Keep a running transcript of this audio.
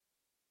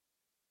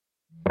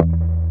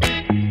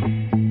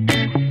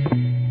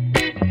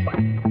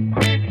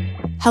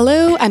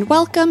Hello and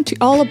welcome to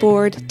All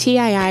Aboard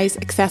TII's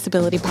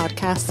Accessibility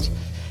Podcast.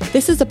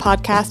 This is a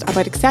podcast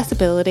about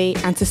accessibility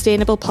and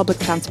sustainable public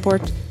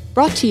transport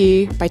brought to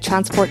you by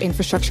Transport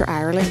Infrastructure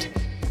Ireland.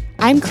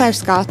 I'm Claire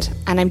Scott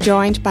and I'm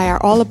joined by our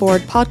All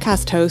Aboard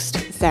podcast host,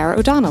 Sarah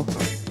O'Donnell.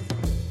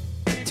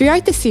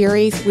 Throughout the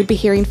series, we'll be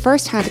hearing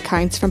first-hand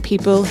accounts from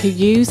people who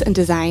use and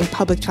design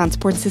public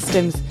transport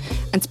systems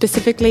and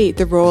specifically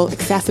the role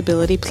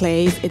accessibility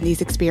plays in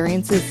these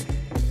experiences.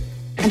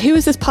 And who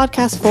is this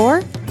podcast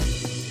for?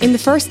 In the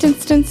first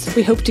instance,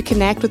 we hope to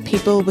connect with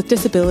people with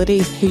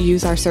disabilities who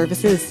use our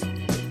services.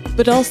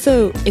 But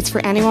also, it's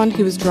for anyone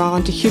who is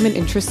drawn to human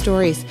interest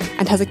stories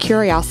and has a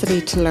curiosity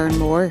to learn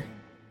more.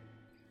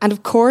 And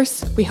of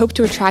course, we hope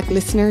to attract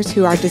listeners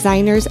who are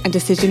designers and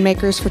decision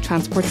makers for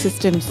transport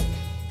systems,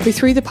 who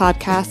through the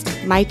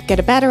podcast might get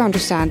a better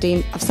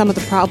understanding of some of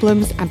the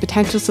problems and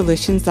potential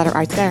solutions that are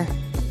out there.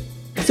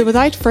 So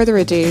without further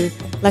ado,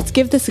 let's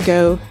give this a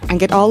go and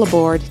get all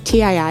aboard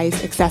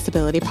TII's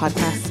Accessibility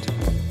Podcast.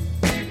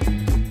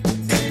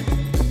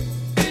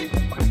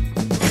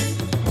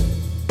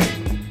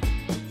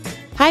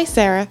 Hi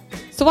Sarah,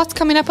 so what's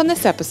coming up on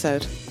this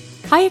episode?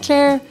 Hi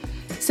Claire.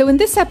 So in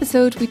this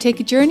episode we take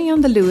a journey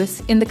on the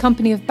Luas in the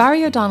company of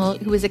Barry O'Donnell,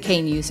 who is a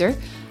cane user,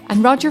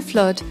 and Roger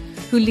Flood,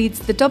 who leads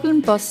the Dublin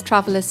Bus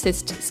Travel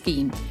Assist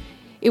scheme.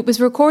 It was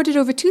recorded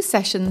over 2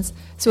 sessions,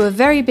 so a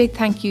very big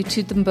thank you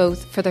to them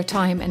both for their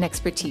time and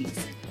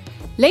expertise.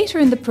 Later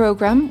in the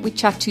programme we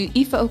chat to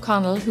Aoife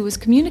O'Connell, who is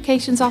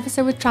Communications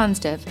Officer with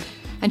Transdev,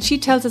 and she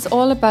tells us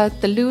all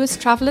about the Luas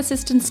Travel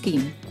Assistance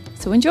scheme.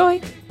 So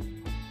enjoy!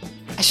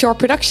 A short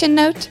production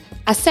note.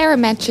 As Sarah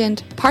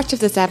mentioned, parts of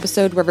this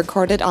episode were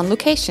recorded on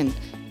location,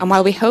 and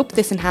while we hope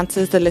this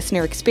enhances the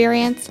listener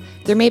experience,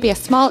 there may be a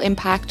small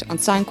impact on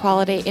sound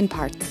quality in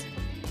parts.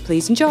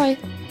 Please enjoy.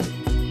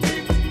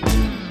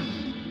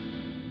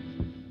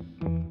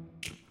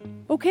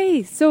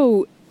 Okay,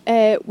 so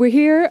we're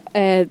here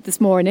this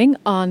morning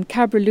on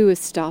Cabra Luas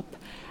stop,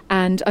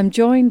 and I'm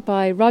joined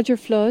by Roger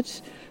Flood,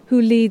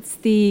 who leads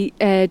the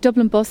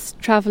Dublin Bus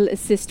Travel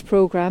Assist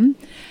programme.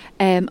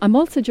 I'm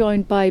also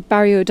joined by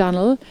Barry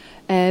O'Donnell.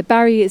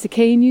 Barry is a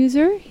cane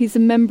user. He's a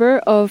member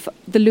of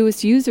the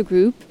Luas user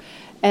group.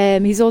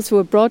 He's also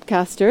a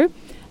broadcaster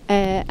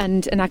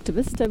and an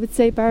activist, I would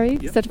say, Barry.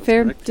 Yep, is that a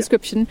fair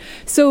description? Yeah.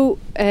 So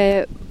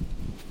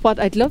what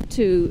I'd love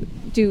to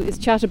do is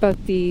chat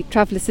about the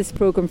Travel Assist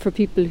programme for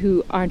people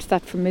who aren't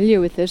that familiar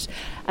with it,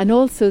 and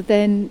also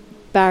then,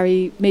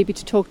 Barry, maybe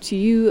to talk to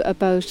you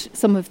about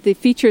some of the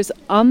features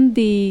on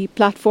the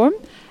platform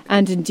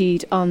and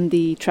indeed on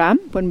the tram,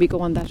 when we go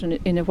on that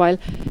in a while,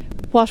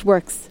 what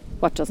works,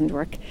 what doesn't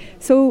work.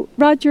 So,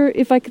 Roger,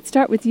 if I could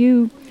start with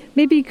you,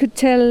 maybe you could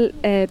tell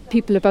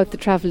people about the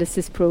Travel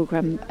Assist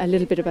programme, a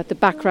little bit about the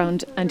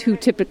background and who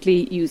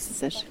typically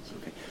uses it.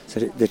 Okay. So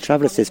the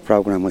Travel Assist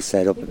programme was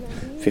set up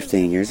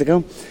 15 years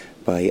ago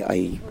by,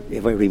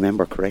 if I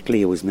remember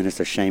correctly, it was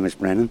Minister Seamus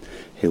Brennan,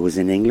 who was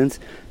in England,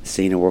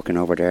 seen it working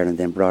over there and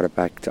then brought it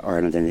back to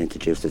Ireland and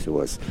introduced it to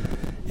us.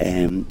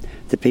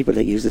 The people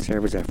that use the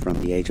service are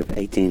from the age of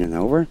 18 and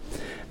over,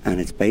 and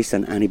it's based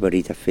on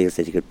anybody that feels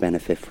that you could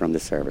benefit from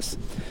the service.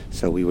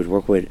 So we would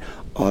work with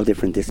all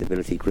different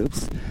disability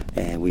groups,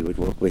 we would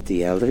work with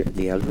the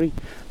elderly,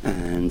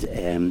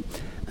 and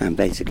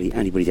basically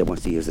anybody that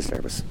wants to use the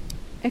service.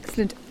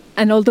 Excellent.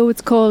 And although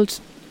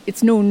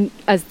it's known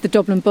as the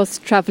Dublin Bus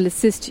Travel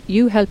Assist,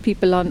 you help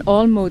people on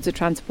all modes of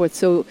transport,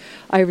 so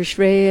Irish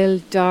Rail,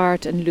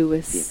 DART and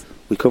Luas. Yeah.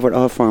 We cover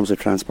all forms of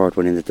transport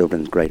within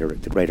the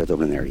greater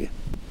Dublin area.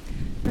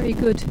 Very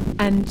good.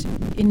 And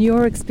in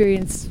your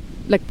experience,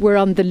 like we're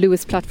on the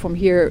Luas platform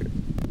here,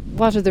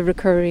 what are the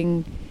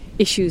recurring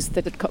issues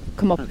that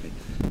come up?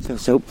 Okay.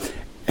 So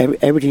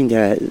everything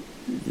that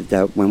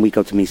when we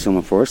go to meet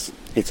someone first,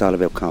 it's all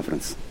about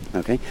confidence.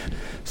 Okay.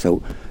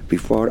 So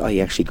before I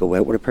actually go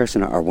out with a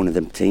person, or one of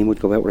the team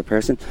would go out with a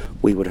person,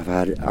 we would have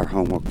had our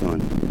homework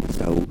done.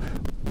 So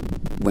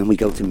when we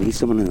go to meet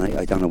someone, and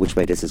I don't know which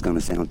way this is going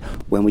to sound,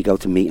 when we go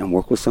to meet and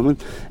work with someone,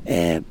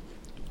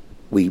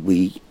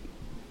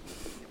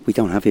 we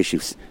don't have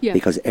issues,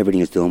 because everything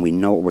is done. We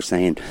know what we're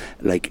saying.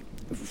 Like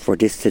for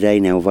this today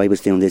now, if I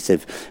was doing this,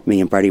 if me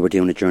and Barry were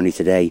doing a journey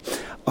today,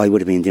 I would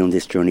have been doing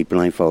this journey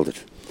blindfolded.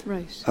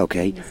 Right.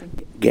 Okay.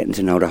 Getting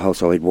to know the whole.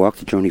 So I'd walk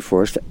the journey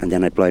first, and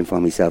then I'd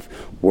blindfold myself,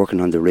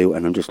 working on the route,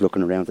 and I'm just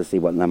looking around to see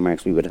what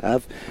landmarks we would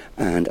have,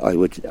 and I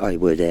would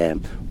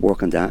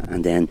work on that,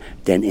 and then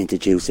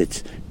introduce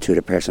it to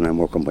the person I'm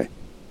working with.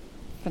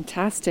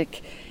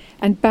 Fantastic.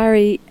 And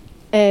Barry,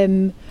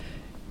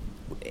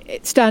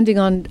 standing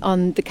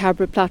on the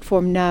Cabra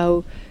platform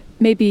now,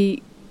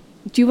 maybe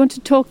do you want to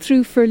talk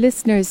through for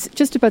listeners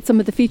just about some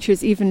of the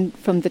features, even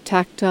from the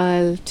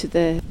tactile to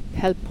the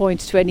help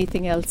point to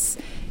anything else,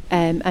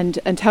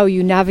 and how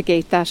you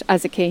navigate that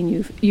as a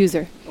cane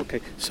user?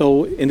 Okay,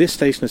 so in this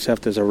station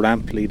itself there's a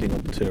ramp leading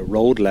up to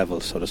road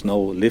level, so there's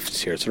no lifts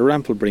here, so the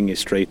ramp will bring you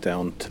straight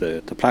down to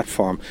the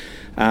platform.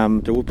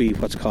 There will be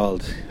what's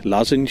called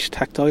lozenge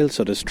tactile,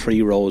 so there's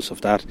 3 rows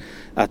of that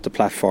at the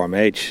platform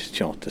edge,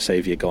 to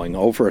save you going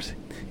over it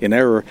in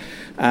error.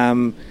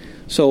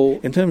 So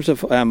in terms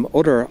of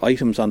other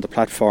items on the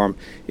platform,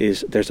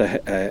 there's a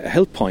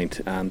help point,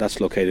 and that's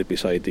located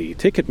beside the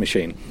ticket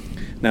machine.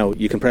 Now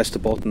you can press the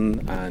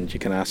button and you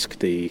can ask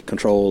the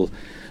control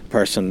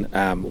person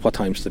what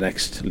time's the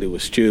next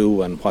Luas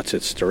due and what's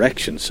its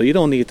direction. So you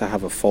don't need to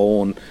have a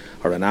phone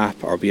or an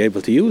app or be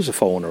able to use a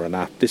phone or an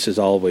app. This is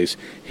always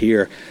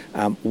here.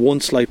 One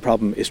slight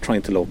problem is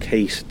trying to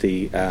locate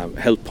the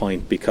help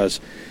point, because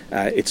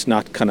it's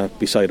not kind of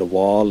beside a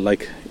wall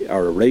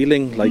or a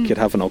railing like you'd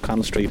have on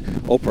O'Connell Street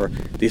upper.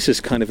 This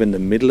is kind of in the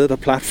middle of the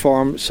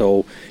platform,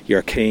 so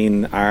your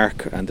cane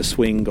arc and the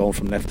swing going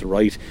from left to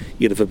right,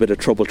 you'd have a bit of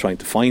trouble trying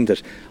to find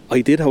it.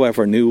 I did,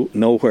 however,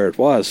 know where it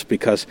was,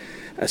 because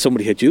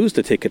somebody had used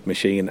the ticket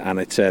machine and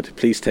it said,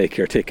 please take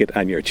your ticket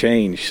and your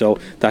change. So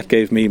that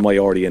gave me my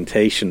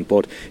orientation,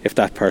 but if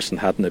that person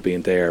hadn't have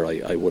been there,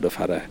 I would have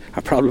had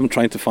a problem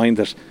trying to find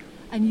it.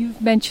 And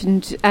you've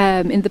mentioned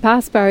in the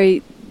past,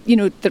 Barry,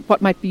 that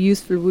what might be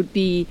useful would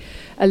be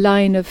a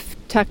line of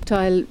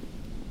tactile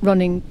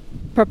running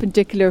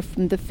perpendicular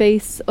from the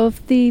face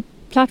of the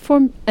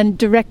platform and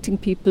directing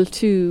people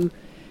to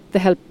the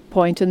help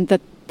point, and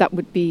that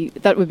would be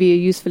a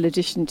useful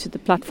addition to the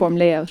platform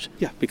layout.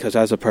 Yeah, because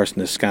as a person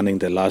is scanning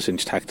the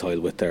lozenge tactile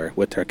with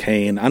their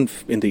cane, and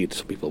indeed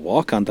some people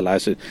walk on the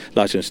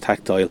lozenge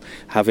tactile,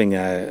 having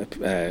a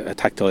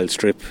tactile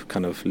strip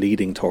kind of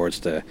leading towards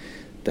the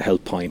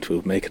help point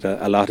would make it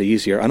a lot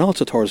easier, and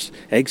also towards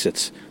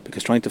exits,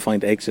 because trying to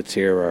find exits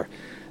here are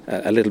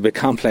a little bit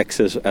complex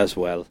as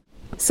well.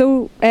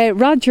 So,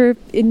 Roger,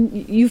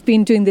 you've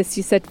been doing this,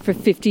 you said, for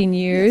 15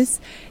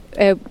 years.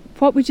 Yes.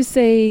 What would you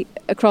say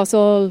across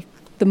all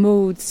the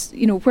modes,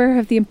 where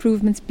have the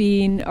improvements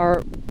been,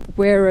 or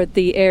where are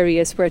the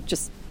areas where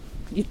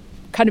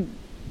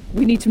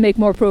we need to make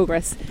more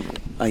progress?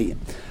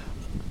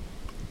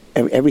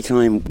 Every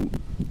time,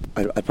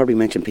 I probably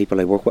mention people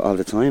I work with all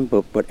the time,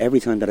 but every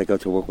time that I go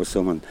to work with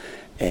someone,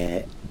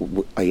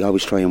 I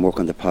always try and work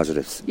on the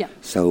positives. Yeah.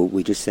 So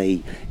we just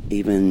say,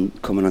 even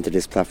coming onto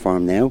this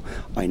platform now,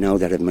 I know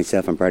that if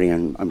myself and Barry,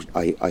 and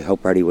I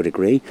hope Barry would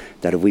agree,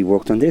 that if we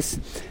worked on this,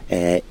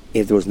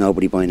 if there was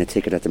nobody buying a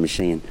ticket at the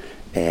machine,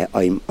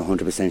 I'm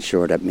 100%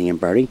 sure that me and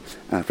Barry,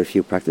 after a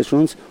few practice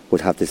runs,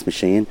 would have this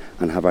machine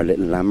and have our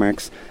little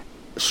landmarks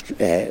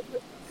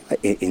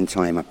in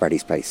time at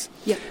Barry's place.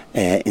 Yeah.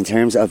 In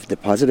terms of the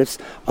positives,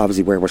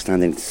 obviously where we're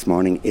standing this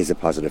morning is a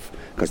positive,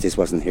 because this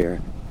wasn't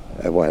here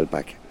a while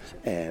back.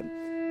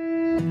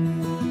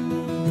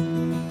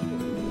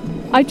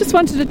 I just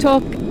wanted to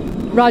talk,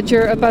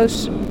 Roger, about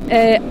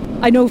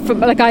I know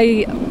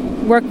I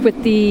work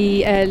with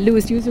the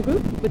Luas user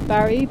group with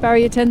Barry.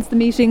 Barry attends the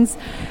meetings,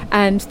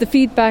 and the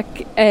feedback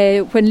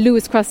when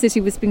Luas Cross City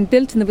was being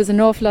built and there was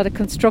an awful lot of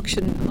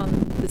construction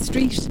on the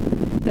street,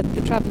 that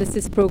the Travel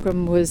Assist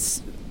programme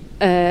was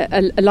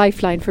a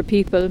lifeline for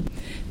people.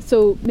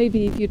 So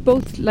maybe if you'd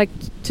both like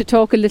to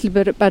talk a little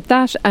bit about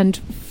that, and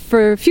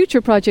for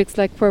future projects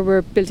like where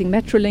we're building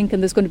Metrolink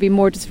and there's going to be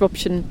more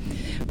disruption,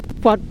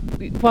 what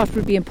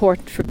would be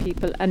important for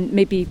people? And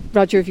maybe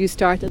Roger, if you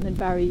start, and then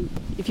Barry,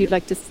 if you'd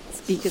like to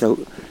speak.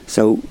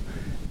 So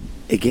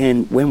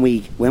again, when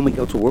we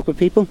go to work with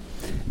people,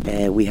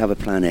 we have a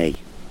plan A,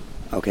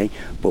 okay,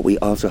 but we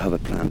also have a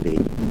plan B.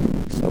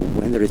 So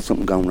when there is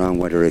something going wrong,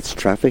 whether it's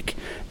traffic,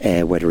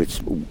 whether it's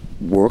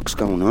works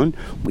going on,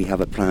 we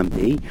have a plan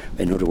B.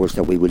 In other words,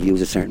 that we will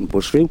use a certain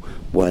bus route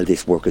while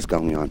this work is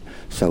going on.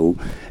 So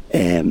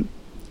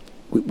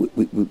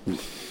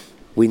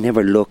we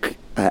never look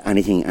at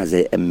anything as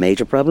a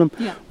major problem.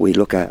 Yeah. We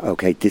look at,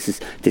 okay, this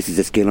is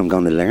a skill I'm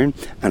going to learn,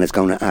 and it's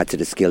going to add to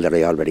the skill that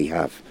I already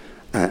have,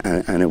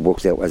 and it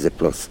works out as a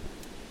plus.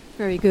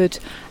 Very good.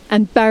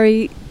 And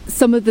Barry,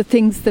 some of the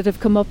things that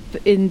have come up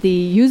in the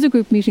user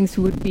group meetings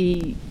would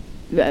be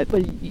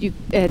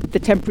the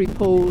temporary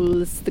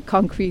poles, the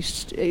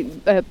concrete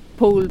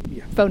pole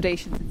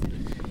foundations.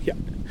 Yeah,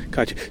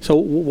 gotcha. So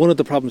one of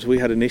the problems we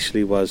had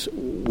initially was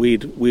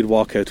we'd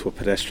walk out to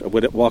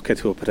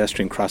a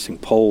pedestrian crossing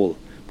pole,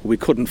 but we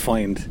couldn't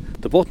find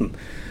the button,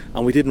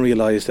 and we didn't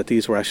realise that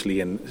these were actually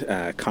in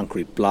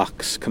concrete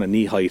blocks, kind of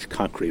knee-height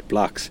concrete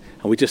blocks,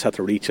 and we just had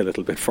to reach a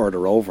little bit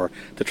further over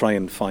to try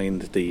and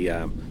find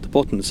the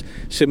buttons.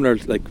 Similar,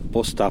 like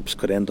bus stops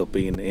could end up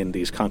being in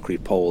these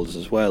concrete poles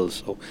as well.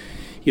 So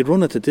you'd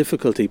run into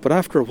difficulty, but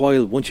after a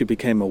while, once you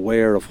became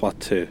aware of what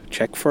to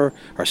check for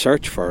or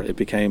search for, it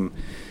became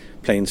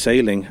plain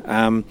sailing.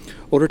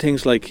 Other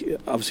things like,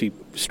 obviously,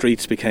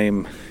 streets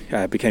became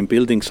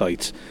building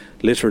sites,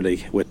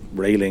 literally, with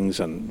railings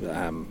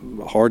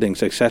and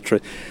hoardings,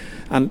 etc.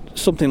 And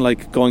something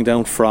like going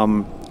down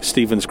from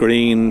Stephen's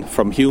Green,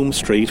 from Hume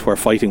Street, where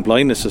Fighting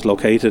Blindness is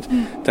located,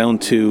 down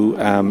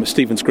to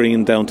Stephen's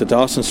Green, down to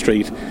Dawson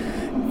Street,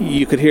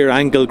 you could hear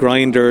angle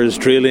grinders,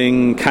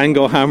 drilling,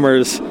 Kango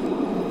hammers.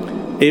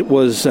 It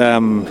was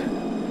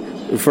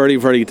very,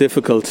 very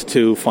difficult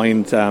to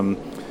find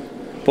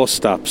bus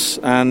stops.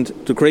 And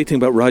the great thing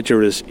about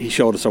Roger is he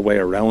showed us a way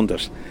around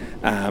it.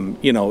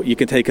 You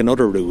can take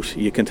another route.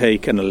 You can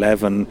take an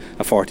 11,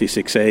 a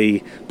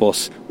 46A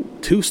bus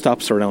 2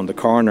 stops around the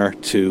corner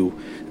to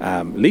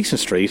Leeson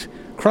Street,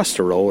 cross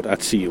the road at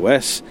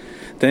CUS,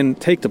 then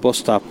take the bus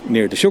stop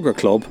near the Sugar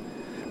Club,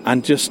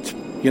 and just,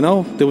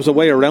 there was a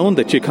way around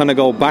it. You kind of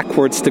go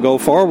backwards to go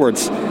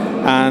forwards,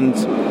 and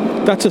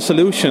that's a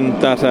solution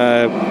that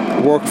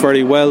worked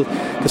very well.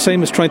 The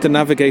same as trying to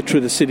navigate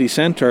through the city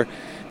centre.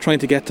 Trying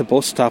to get to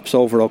bus stops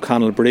over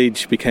O'Connell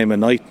Bridge became a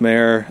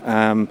nightmare,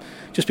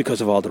 just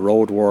because of all the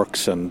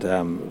roadworks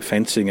and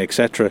fencing,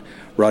 etc.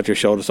 Roger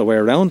showed us a way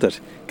around it.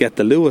 Get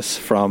the Lewis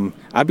from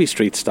Abbey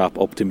Street stop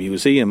up to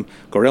Museum,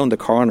 go round the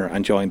corner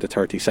and join the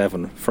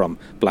 37 from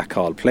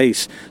Blackhall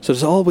Place. So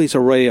there's always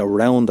a way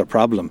around the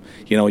problem.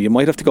 You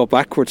might have to go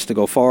backwards to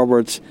go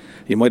forwards.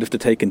 You might have to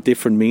take in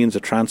different means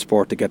of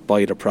transport to get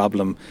by the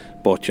problem.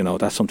 But,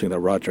 that's something that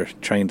Roger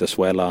trained us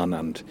well on,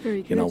 and,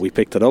 we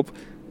picked it up.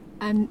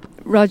 And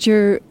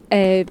Roger,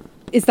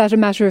 is that a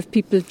matter of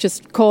people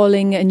just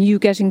calling and you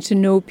getting to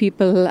know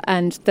people,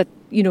 and that,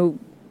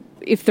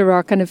 if there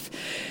are kind of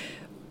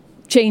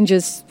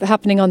changes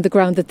happening on the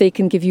ground, that they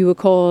can give you a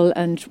call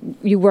and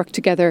you work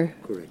together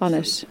on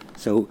it?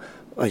 So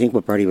I think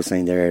what Barry was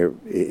saying there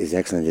is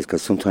excellent, is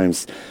because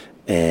sometimes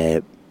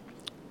the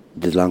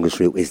longest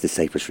route is the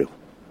safest route,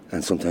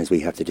 and sometimes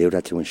we have to do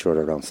that to ensure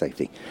our own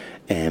safety.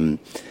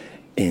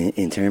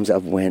 In terms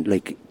of when,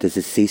 there's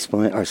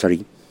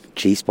a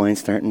G-spine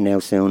starting now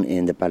soon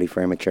in the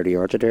Ballyfermot Cherry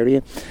Orchard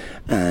area,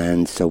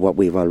 and so what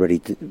we've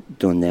already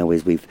done now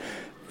is we've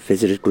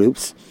visited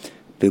groups,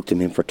 booked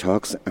them in for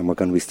talks, and we're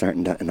going to be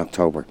starting that in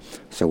October.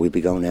 So we'll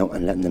be going out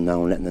and letting them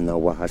know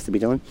what has to be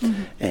done.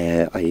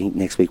 Mm-hmm. I think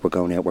next week we're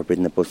going out, we're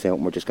bringing the bus out,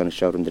 and we're just going to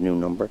show them the new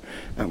number,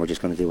 and we're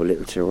just going to do a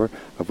little tour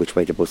of which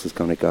way the bus is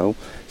going to go.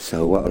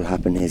 So what will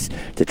happen is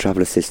the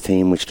Travel Assist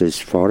team, which there's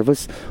 4 of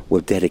us,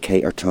 will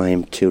dedicate our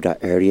time to that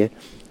area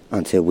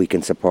until we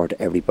can support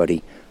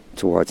everybody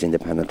towards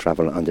independent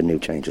travel and the new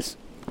changes.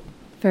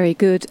 Very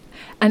good.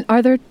 And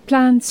are there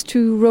plans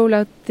to roll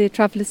out the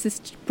Travel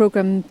Assist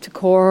programme to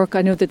Cork?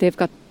 I know that they've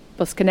got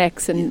Bus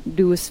Connects and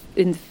Lewis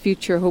in the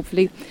future,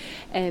 hopefully.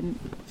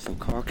 So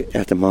Cork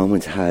at the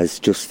moment has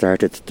just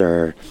started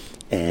their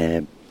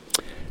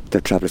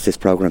Travel Assist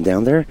programme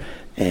down there.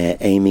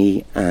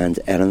 Amy and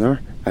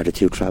Eleanor are the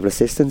 2 travel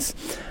assistants,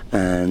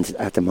 and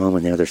at the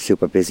moment now they're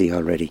super busy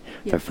already.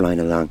 They're flying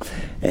along.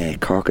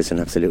 Cork is an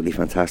absolutely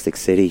fantastic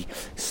city,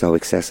 so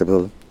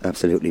accessible,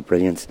 absolutely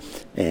brilliant,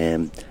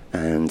 and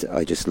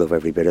I just love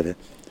every bit of it.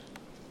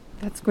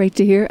 That's great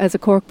to hear. As a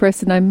Cork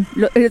person, I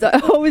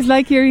always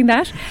like hearing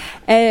that.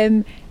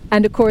 And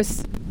of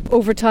course,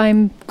 over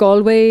time,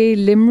 Galway,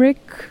 Limerick.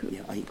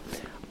 Yeah,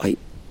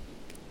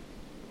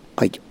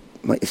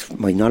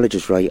 my knowledge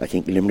is right. I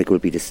think Limerick will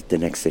be the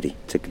next city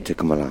to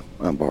come along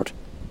on board.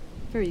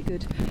 Very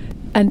good.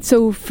 And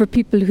so for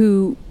people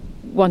who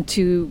want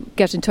to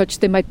get in touch,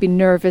 they might be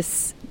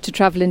nervous to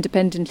travel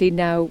independently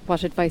now.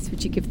 What advice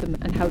would you give them,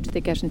 and how do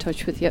they get in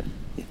touch with you?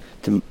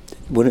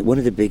 One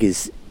of the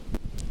biggest,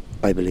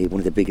 I believe,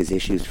 one of the biggest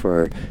issues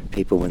for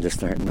people when they're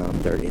starting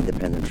off their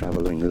independent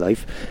travelling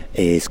life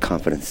is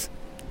confidence.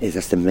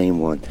 That's the main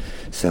one.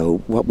 So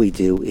what we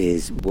do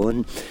is,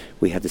 one,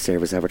 we have the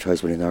service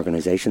advertised within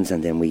organisations,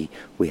 and then we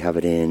have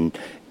it in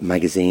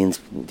magazines,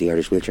 the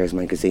Irish Wheelchairs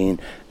magazine,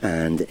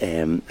 and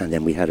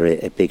then we had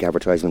a big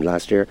advertisement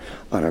last year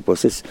on our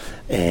buses.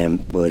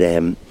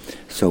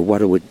 So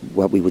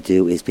what we would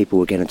do is people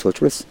would get in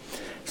touch with us.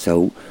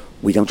 So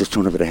we don't just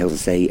turn up at the house and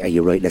say, "Are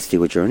you right? Let's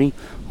do a journey."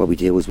 What we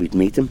do is we'd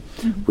meet them.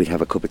 Mm-hmm. We'd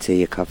have a cup of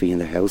tea, a coffee in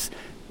the house,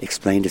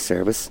 explain the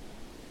service.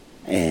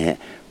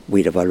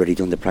 We'd have already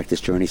done the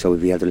practice journey, so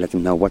we'd be able to let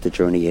them know what the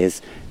journey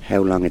is, how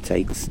long it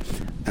takes,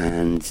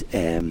 and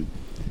that'll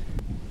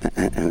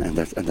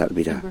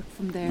be that. Work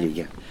from there.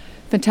 Yeah.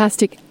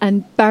 Fantastic.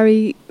 And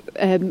Barry,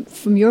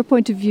 from your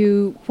point of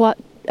view, what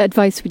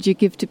advice would you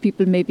give to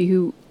people maybe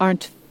who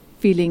aren't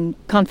feeling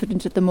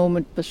confident at the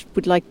moment but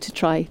would like to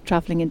try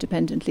travelling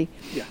independently?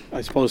 Yeah,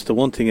 I suppose the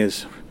one thing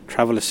is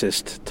Travel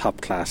Assist,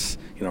 top class.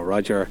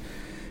 Roger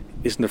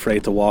isn't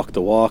afraid to walk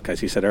the walk,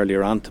 as he said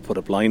earlier on, to put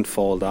a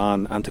blindfold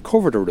on and to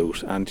cover the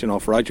route. And,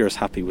 if Roger is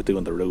happy with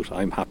doing the route,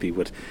 I'm happy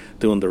with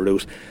doing the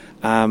route.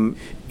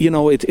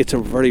 It's a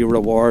very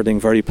rewarding,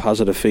 very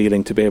positive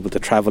feeling to be able to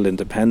travel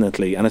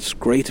independently, and it's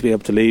great to be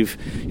able to leave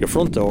your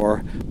front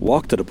door,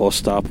 walk to the bus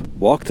stop,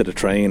 walk to the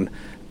train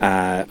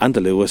and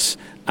the Lewis,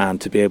 and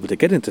to be able to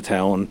get into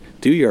town,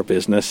 do your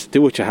business,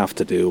 do what you have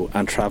to do,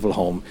 and travel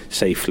home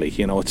safely.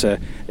 It's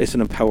an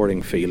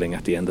empowering feeling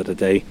at the end of the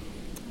day.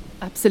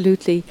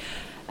 Absolutely.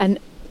 And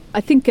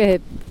I think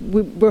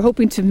we're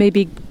hoping to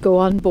maybe go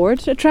on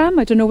board a tram.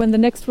 I don't know when the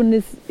next one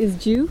is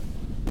due.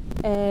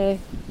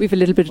 We've a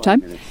little bit of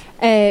time.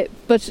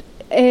 But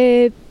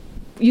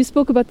you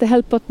spoke about the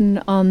help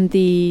button on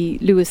the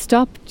Lewis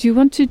stop. Do you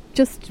want to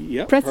just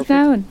press perfect. it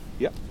now?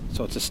 Yeah.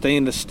 So it's a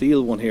stainless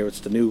steel one here.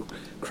 It's the new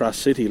Cross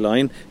City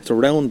line. It's a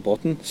round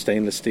button,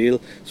 stainless steel.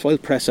 So I'll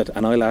press it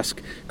and I'll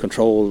ask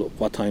Control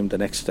what time the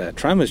next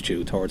tram is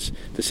due towards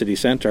the city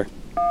centre.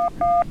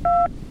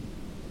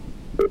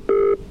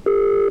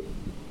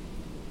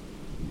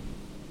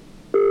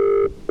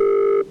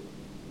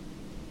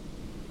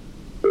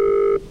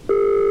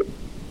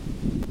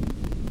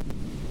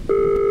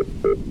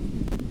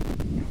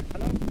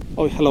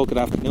 Oh, hello, good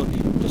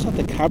afternoon. Just at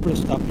the Cabra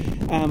stop,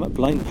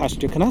 blind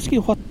passenger. Can I ask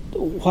you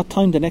what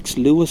time the next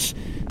Lewis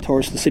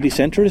towards the city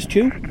centre is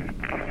due?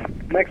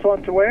 Next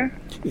one to where?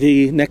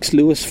 The next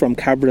Lewis from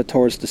Cabra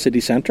towards the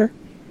city centre?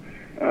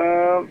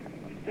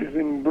 Is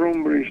in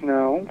Broombridge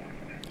now.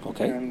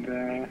 Okay. And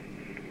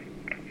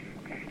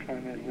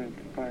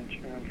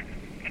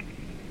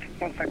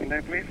one second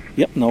there, please.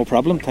 Yep, no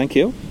problem. Thank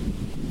you.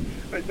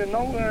 Is there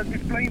no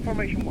display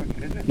information with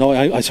it, is it? No,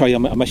 I'm sorry.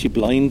 I'm actually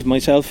blind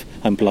myself.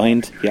 I'm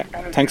blind. Yeah.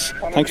 Thanks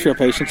for your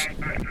patience.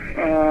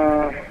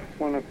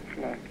 1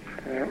 o'clock.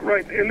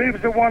 Right. It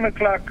leaves the 1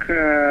 o'clock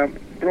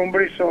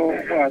Broombridge. So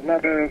what?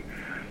 Another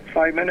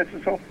 5 minutes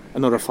or so.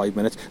 Another 5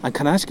 minutes. And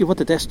can I ask you what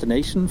the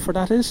destination for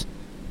that is?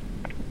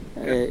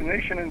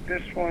 Destination in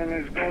this one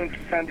is going to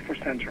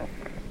Sandyford Central.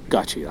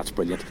 Gotcha. That's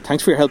brilliant.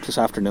 Thanks for your help this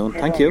afternoon.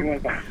 Thank you.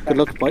 Good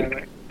luck. Bye.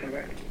 Bye-bye.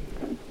 Bye-bye.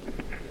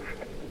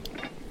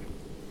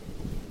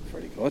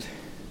 Very good.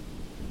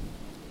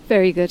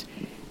 Very good.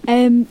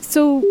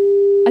 So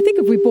I think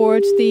if we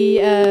board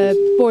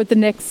the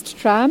next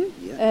tram,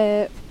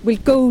 we'll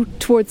go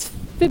towards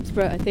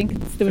Phibsborough. I think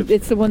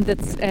it's the one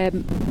that's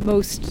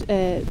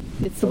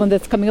it's the one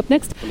that's coming up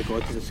next. Will it go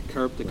to this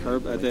curb? The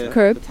curb.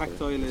 The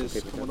tactile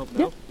is coming up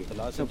now.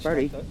 Yeah. So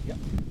Barry,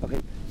 okay,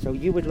 so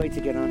you would like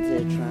to get onto a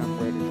tram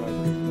where the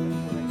driver is?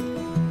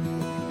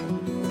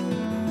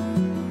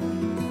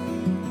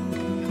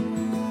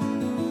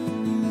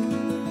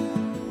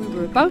 We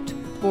were about to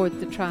board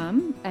the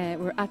tram.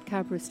 We're at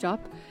Cabra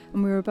stop,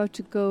 and we were about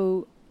to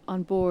go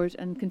on board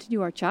and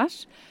continue our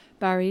chat,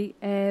 Barry.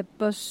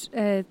 But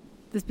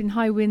there's been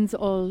high winds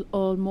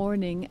all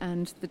morning,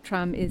 and the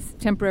tram is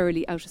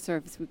temporarily out of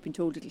service. We've been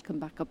told it'll come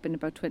back up in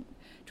about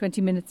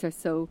 20 minutes or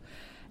so.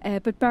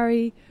 But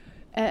Barry,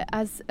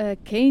 as a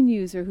cane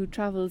user who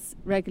travels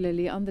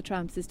regularly on the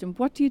tram system,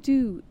 what do you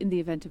do in the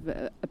event of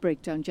a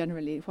breakdown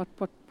generally?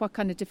 What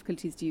kind of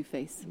difficulties do you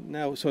face?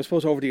 Now, so I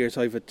suppose over the years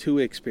I've had two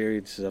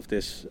experiences of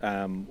this.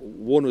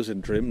 One was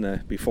in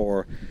Drimna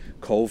before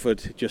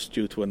COVID, just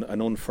due to an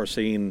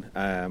unforeseen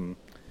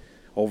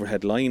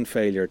overhead line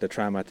failure. The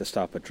tram had to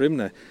stop at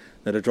Drimna.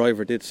 Now, the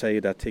driver did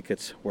say that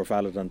tickets were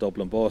valid on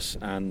Dublin Bus,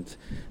 and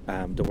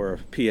there were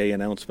PA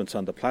announcements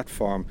on the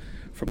platform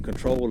from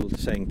control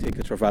saying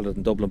tickets were valid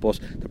on Dublin Bus.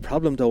 The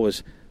problem, though,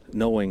 is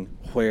knowing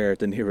where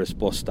the nearest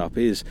bus stop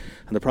is.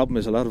 And the problem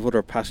is a lot of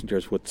other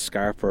passengers would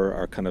scarper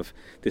or kind of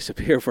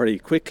disappear very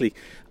quickly.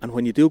 And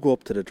when you do go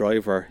up to the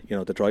driver,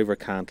 the driver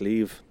can't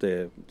leave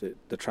the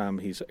tram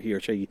he or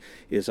she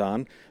is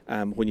on.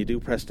 When you do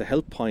press the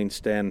help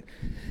points, then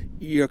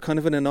you're kind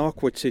of in an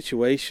awkward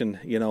situation,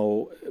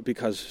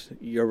 because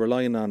you're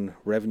relying on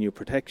revenue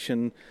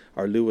protection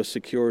or Lewis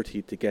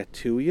security to get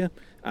to you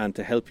and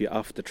to help you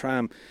off the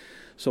tram.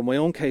 So in my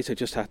own case, I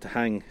just had to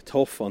hang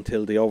tough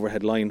until the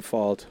overhead line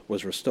fault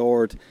was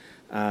restored.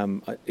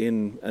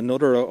 In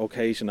another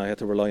occasion, I had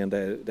to rely on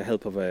the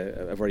help of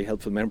a very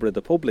helpful member of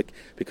the public,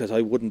 because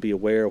I wouldn't be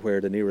aware where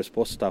the nearest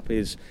bus stop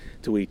is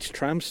to each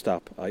tram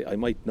stop. I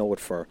might know it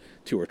for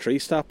 2 or 3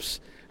 stops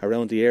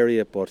around the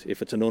area, but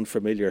if it's an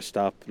unfamiliar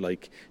stop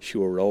like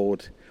Shure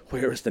Road,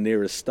 where is the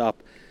nearest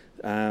stop?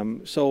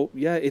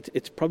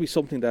 It's probably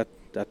something that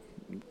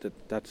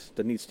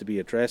needs to be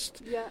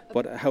addressed. Yeah.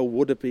 But how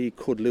would it be?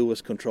 Could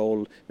Lewis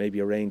Control maybe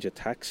arrange a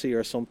taxi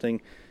or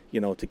something,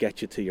 to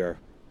get you to your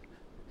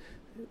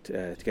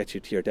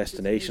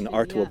destination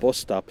or to a bus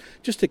stop,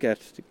 just to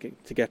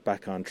get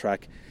back on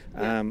track?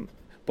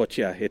 But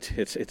yeah,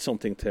 it's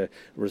something to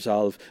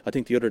resolve. I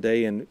think the other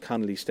day in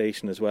Connolly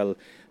Station as well,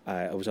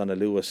 I was on a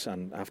Lewis,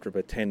 and after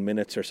about 10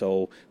 minutes or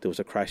so, there was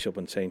a crash up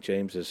in St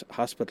James's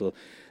Hospital,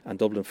 and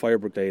Dublin Fire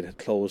Brigade had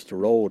closed the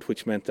road,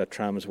 which meant that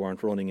trams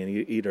weren't running in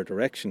either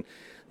direction.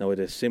 Now, I had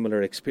a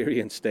similar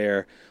experience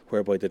there,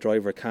 whereby the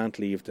driver can't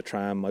leave the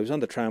tram. I was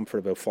on the tram for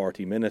about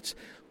 40 minutes,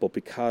 but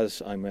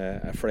because I'm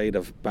afraid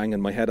of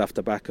banging my head off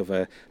the back of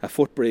a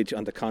footbridge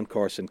on the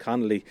concourse in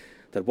Connolly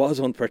that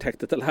was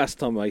unprotected the last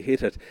time I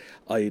hit it,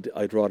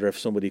 I'd rather if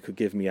somebody could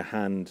give me a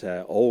hand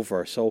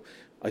over. So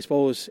I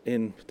suppose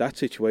in that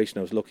situation,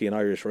 I was lucky an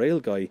Irish Rail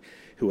guy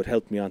who had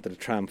helped me onto the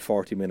tram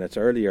 40 minutes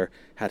earlier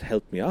had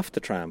helped me off the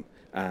tram,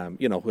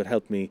 who had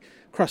helped me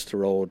cross the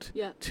road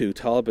to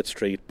Talbot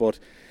Street. But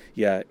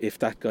yeah, if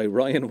that guy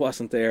Ryan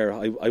wasn't there,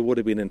 I would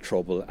have been in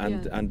trouble.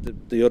 And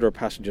the other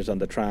passengers on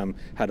the tram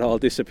had all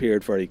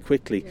disappeared very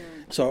quickly. Yeah.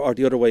 So, or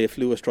the other way, if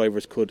Lewis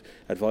drivers could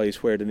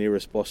advise where the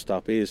nearest bus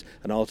stop is,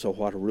 and also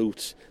what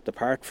routes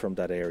depart from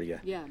that area,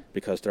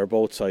 because they're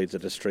both sides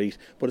of the street.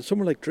 But it's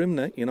somewhere like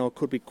Drimna, it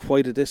could be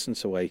quite a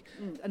distance away.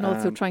 And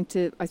also trying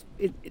to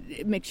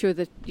make sure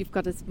that you've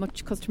got as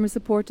much customer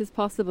support as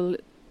possible,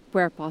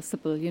 where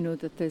possible.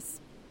 That there's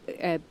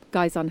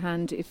guys on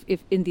hand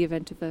if in the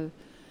event of a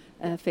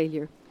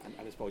failure. And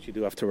I suppose you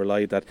do have to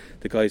rely that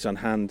the guys on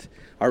hand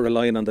are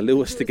relying on the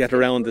Lewis to get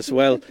around as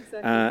well. Exactly.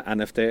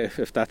 And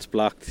if that's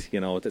blocked,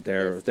 that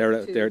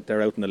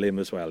they're out on the limb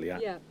as well.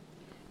 Yeah.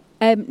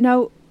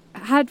 Now,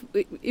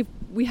 if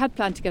we had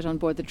planned to get on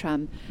board the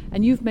tram,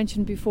 and you've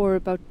mentioned before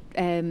about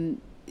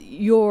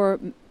your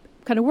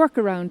kind of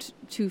workaround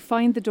to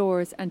find the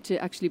doors and to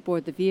actually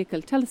board the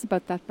vehicle. Tell us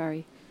about that,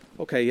 Barry.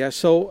 Okay, yeah.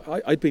 So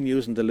I'd been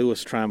using the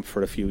Lewis tram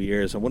for a few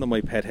years, and one of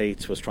my pet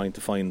hates was trying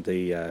to find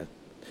the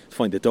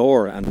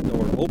door and the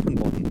door open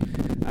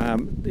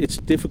button. It's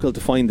difficult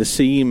to find the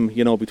seam,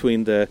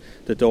 between the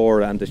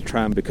door and the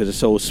tram because it's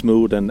so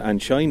smooth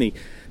and shiny.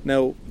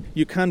 Now,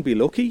 you can be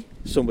lucky.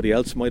 Somebody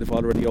else might have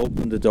already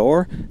opened the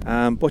door.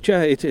 But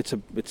yeah, it's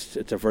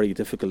a very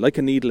difficult, like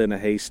a needle in a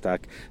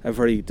haystack, a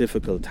very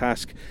difficult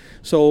task.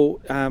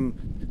 So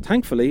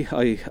thankfully,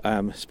 I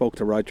spoke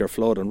to Roger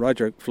Flood, and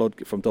Roger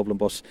Flood from Dublin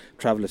Bus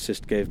Travel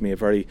Assist gave me a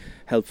very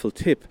helpful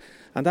tip.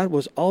 And that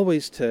was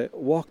always to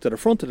walk to the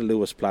front of the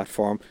Lewis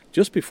platform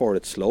just before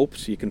it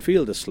slopes. You can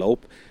feel the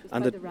slope.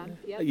 And the ramp,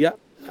 yeah.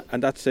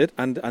 And that's it.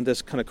 And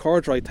there's kind of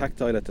cord-ride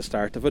tactile at the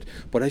start of it.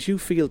 But as you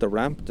feel the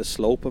ramp, the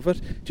slope of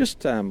it,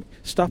 just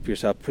stop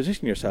yourself,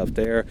 position yourself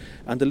there,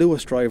 and the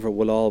Lewis driver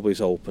will always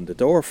open the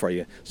door for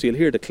you. So you'll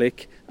hear the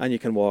click and you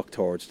can walk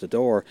towards the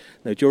door.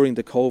 Now, during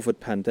the COVID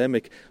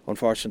pandemic,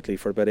 unfortunately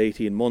for about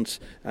 18 months,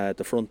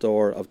 the front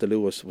door of the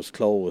Lewis was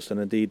closed, and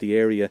indeed the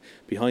area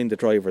behind the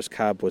driver's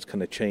cab was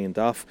kind of chained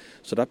off.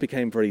 So that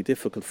became very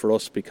difficult for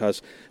us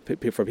because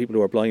for people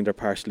who are blind or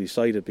partially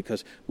sighted,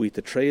 because we had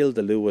to trail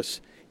the Lewis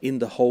in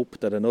the hope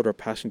that another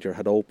passenger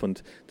had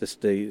opened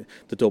the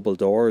double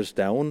doors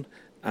down,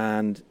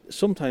 and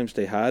sometimes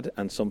they had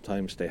and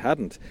sometimes they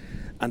hadn't,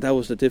 and that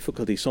was the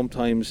difficulty.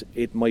 Sometimes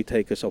it might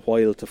take us a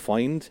while to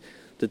find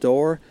the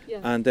door,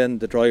 and then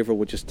the driver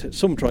would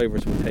some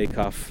drivers would take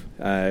off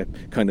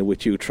kind of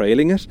with you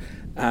trailing it,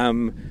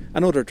 and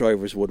other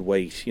drivers would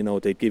wait.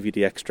 They'd give you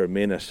the extra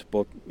minute,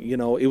 but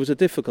it was a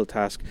difficult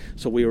task.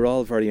 So we were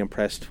all very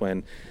impressed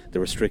when the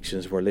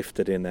restrictions were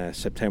lifted in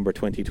September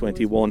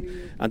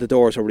 2021, and the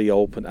doors were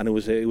reopened, and it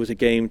was a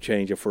game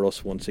changer for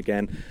us once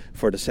again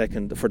for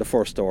the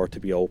first door to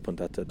be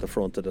opened at the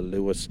front of the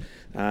Lewis.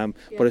 But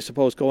I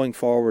suppose going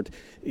forward,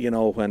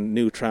 when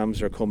new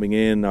trams are coming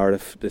in, or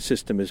if the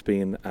system is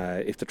being,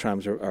 if the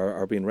trams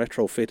are being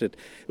retrofitted, it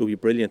would be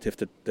brilliant if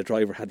the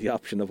driver had the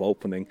option of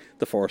opening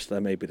the first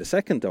and maybe the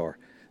second door.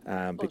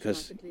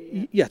 Because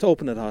to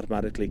open it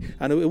automatically,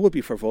 and it would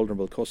be for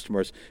vulnerable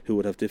customers who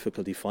would have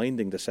difficulty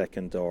finding the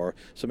second door.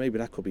 So maybe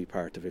that could be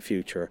part of a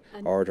future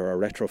order or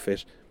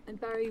retrofit. And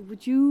Barry,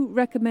 would you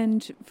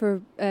recommend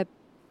for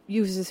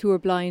users who are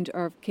blind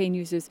or cane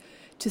users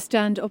to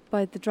stand up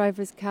by the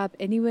driver's cab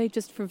anyway,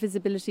 just for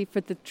visibility, for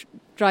the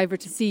driver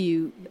to see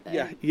you?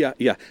 Yeah.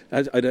 I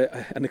had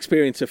an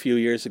experience a few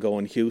years ago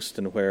in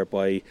Houston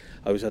whereby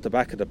I was at the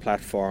back of the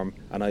platform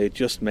and I had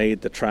just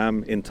made the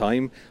tram in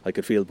time. I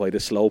could feel by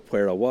the slope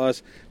where I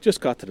was.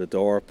 Just got to the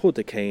door, put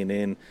the cane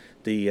in,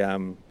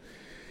 the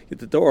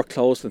door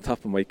closed on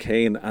top of my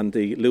cane, and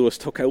the Lewis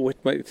took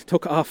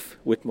off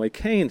with my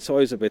cane. So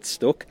I was a bit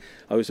stuck.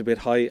 I was a bit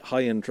high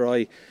and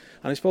dry.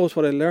 And I suppose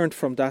what I learned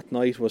from that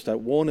night was that,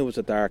 one, it was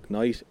a dark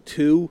night.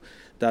 Two,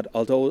 that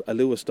although a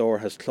Lewis door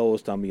has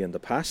closed on me in the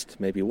past,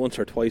 maybe once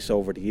or twice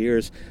over the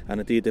years, and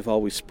indeed they've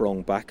always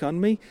sprung back on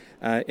me,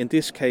 in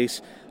this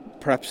case,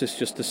 perhaps it's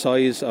just the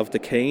size of the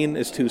cane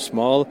is too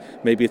small.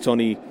 Maybe it's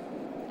only,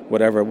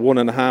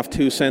 1.5,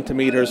 2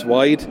 centimetres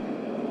wide.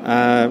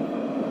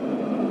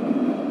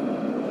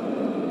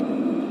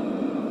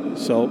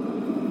 So,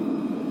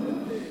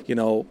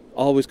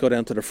 always go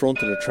down to the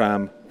front of the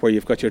tram where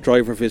you've got your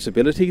driver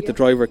visibility. The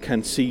driver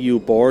can see you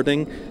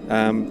boarding,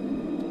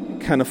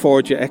 can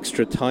afford you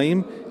extra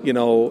time,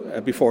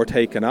 before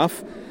taking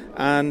off.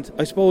 And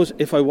I suppose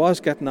if I was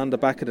getting on the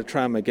back of the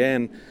tram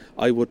again,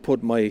 I would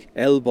put my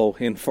elbow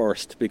in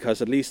first,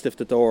 because at least if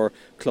the door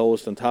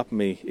closed on top of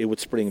me, it would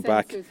spring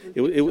back.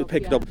 It would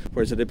pick it up,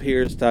 whereas it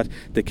appears that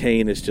the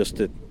cane is just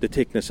the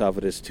thickness of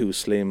it is too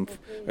slim.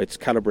 It's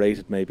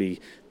calibrated maybe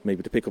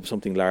to pick up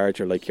something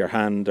larger, like your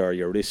hand or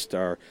your wrist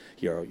or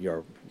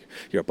your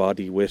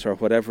body width or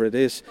whatever it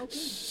is. Okay.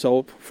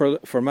 So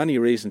for many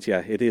reasons,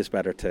 it is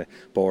better to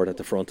board at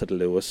the front of the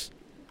Lewis.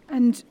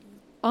 And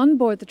on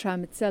board the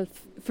tram itself,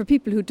 for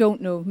people who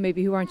don't know,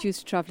 maybe who aren't used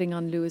to travelling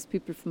on Lewis,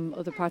 people from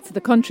other parts of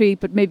the country,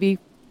 but maybe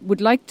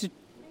would like to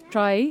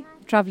try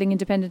travelling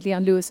independently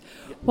on Lewis,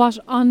 what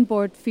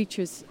onboard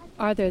features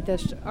are there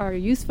that are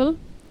useful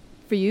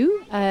for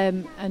you?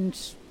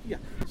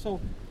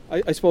 So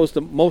I suppose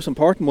the most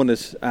important one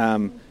is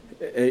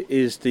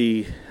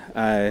the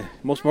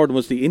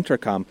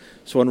intercom.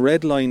 So on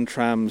red line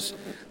trams,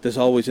 there's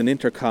always an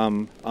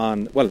intercom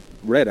on,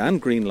 red and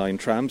green line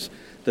trams,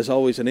 there's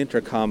always an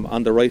intercom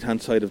on the right hand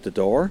side of the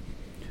door.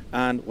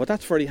 And what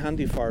that's very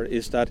handy for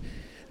is that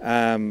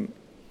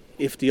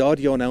if the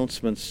audio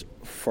announcements,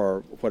 for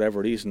whatever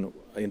reason,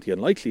 in the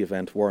unlikely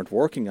event, weren't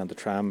working on the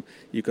tram,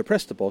 you could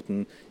press the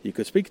button, you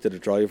could speak to the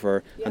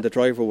driver, and the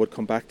driver would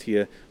come back to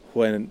you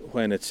when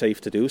it's safe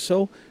to do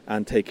so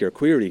and take your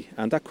query.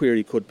 And that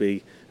query could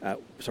be,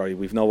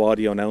 we've no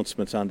audio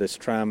announcements on this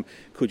tram,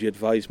 could you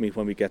advise me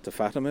when we get to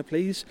Fatima,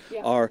 please?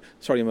 Or,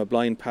 I'm a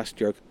blind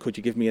passenger, could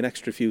you give me an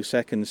extra few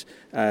seconds,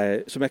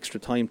 some extra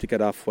time to get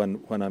off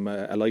when I'm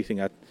alighting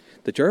at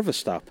the Jervis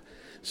stop?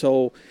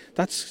 So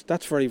that's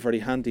very, very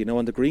handy. Now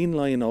on the green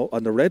line,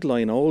 on the red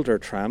line older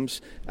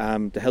trams,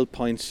 the help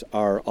points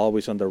are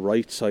always on the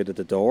right side of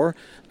the door,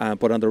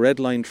 but on the red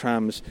line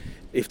trams,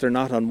 if they're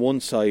not on one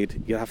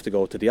side, you have to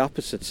go to the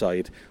opposite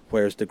side,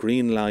 whereas the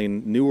green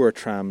line newer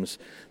trams,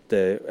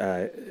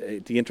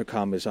 the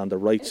intercom is on the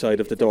right side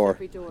of the door.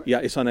 Yeah,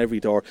 it's on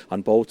every door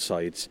on both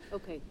sides.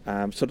 Okay.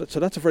 So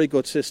that's a very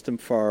good system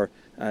for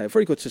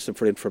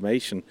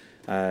information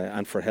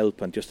and for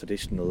help and just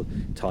additional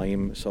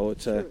time. So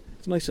it's a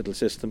nice little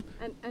system.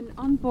 And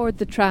on board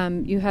the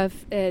tram, you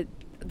have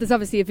there's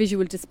obviously a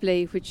visual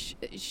display which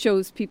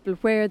shows people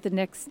where the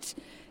next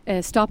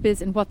stop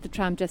is and what the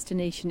tram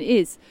destination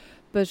is.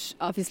 But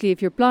obviously,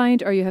 if you're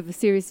blind or you have a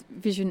serious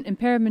vision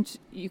impairment,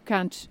 you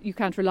can't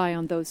rely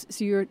on those.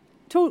 So you're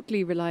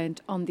totally reliant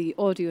on the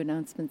audio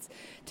announcements.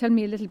 Tell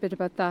me a little bit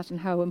about that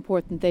and how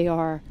important they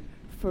are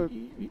for.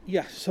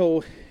 Yeah,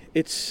 so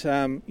it's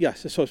So I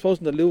suppose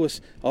in the Lewis,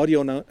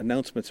 audio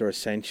announcements are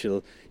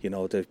essential. You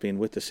know, they've been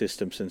with the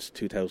system since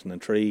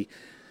 2003,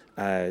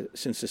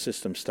 since the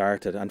system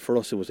started, and for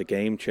us it was a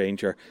game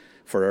changer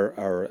for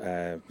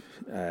our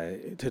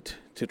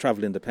to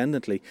travel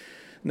independently.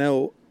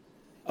 Now,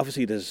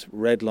 obviously, there's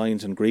red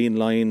lines and green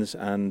lines,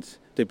 and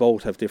they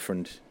both have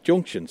different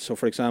junctions. So,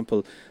 for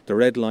example, the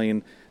red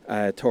line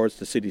towards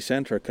the city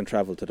centre can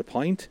travel to the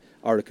Point,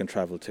 or it can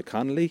travel to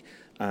Connolly,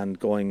 and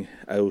going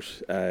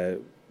out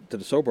to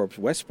the suburbs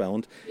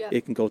westbound,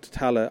 it can go to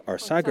Tala or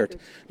Saggart.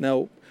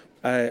 Now,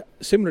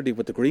 similarly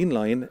with the green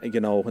line, you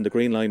know, when the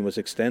green line was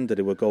extended,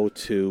 it would go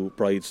to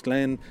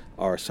Bridesglen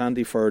or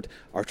Sandyford,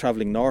 or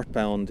travelling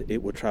northbound,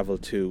 it would travel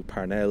to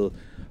Parnell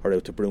or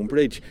out to Broome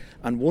Bridge.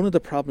 And one of the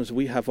problems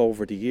we have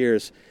over the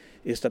years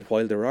is that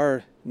while there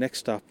are next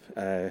stop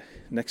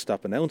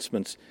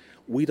announcements,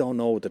 we don't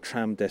know the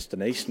tram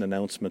destination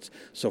announcements.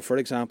 So, for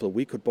example,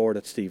 we could board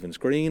at Stephen's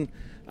Green,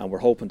 and we're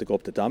hoping to go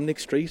up to Dominic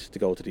Street to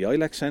go to the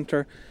ILEC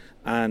Centre.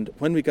 And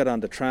when we get on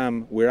the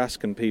tram, we're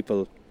asking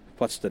people,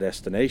 what's the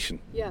destination?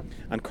 Yeah.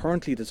 And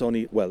currently there's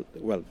only,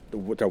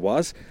 there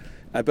was,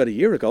 about a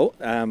year ago,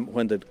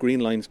 when the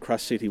Green Line's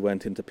Cross City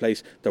went into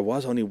place, there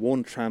was only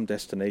one tram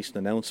destination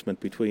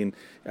announcement between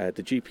the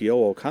GPO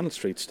O'Connell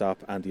Street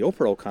stop and the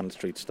Upper O'Connell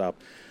Street stop.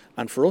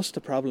 And for us, the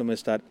problem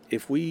is that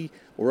if we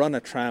were on a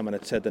tram and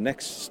it said the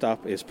next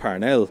stop is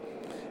Parnell,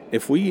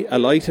 if we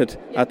alighted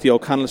at the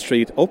O'Connell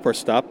Street Upper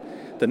stop,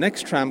 the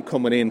next tram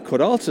coming in could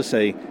also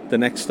say the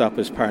next stop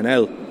is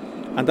Parnell.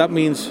 And that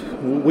means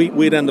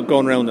we'd end up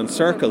going around in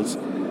circles.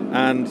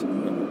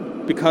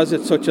 And because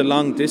it's such a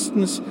long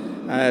distance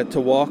to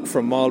walk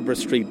from Marlborough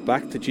Street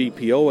back to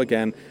GPO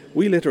again,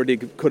 we literally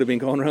could have been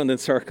going around in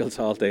circles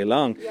all day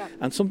long. Yeah.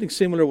 And something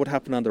similar would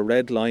happen on the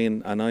Red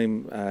Line, and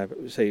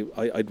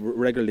I'd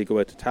regularly go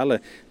out to Tala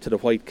to the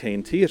White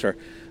Cane Theatre.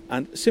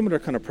 And similar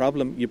kind of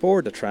problem, you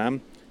board the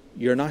tram,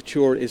 you're not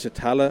sure is it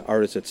Tala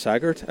or is it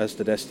Saggart as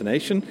the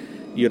destination.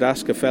 You'd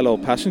ask a fellow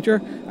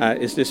passenger,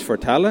 is this for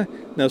Tala?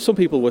 Now, some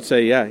people would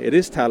say, yeah, it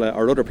is Tala,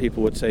 or other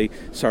people would say,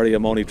 sorry,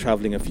 I'm only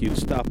travelling a few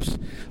stops.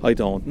 I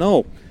don't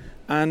know.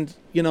 And,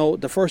 you know,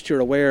 the first you're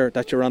aware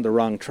that you're on the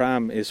wrong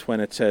tram is when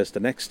it says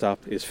the next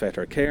stop is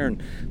Fetter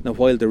Cairn. Now,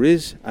 while there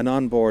is an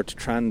onboard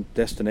tram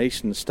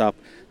destination stop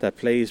that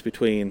plays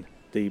between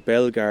the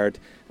Bellegarde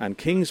and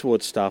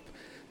Kingswood stop,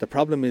 the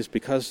problem is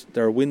because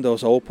there are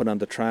windows open on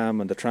the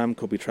tram and the tram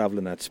could be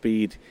travelling at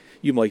speed,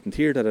 you mightn't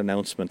hear that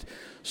announcement.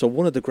 So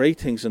one of the great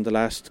things in the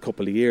last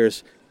couple of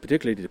years,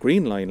 particularly the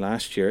Green Line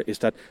last year, is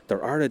that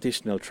there are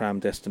additional tram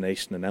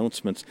destination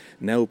announcements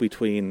now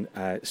between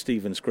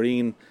Stephen's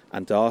Green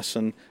and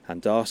Dawson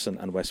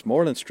and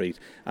Westmoreland Street,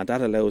 and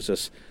that allows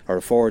us, or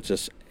affords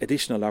us,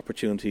 additional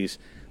opportunities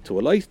to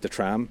alight the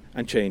tram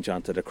and change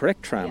onto the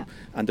correct tram. Yeah.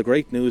 And the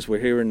great news we're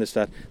hearing is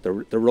that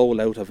the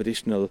rollout of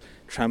additional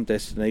tram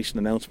destination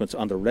announcements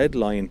on the Red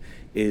Line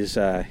is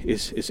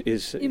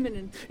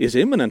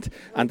imminent.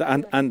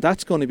 And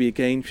that's going to be a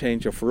game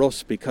changer for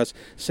us, because,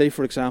 say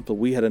for example,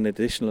 we had an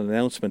additional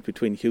announcement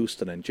between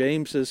Houston and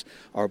James's,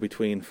 or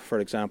between, for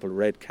example,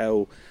 Red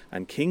Cow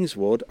and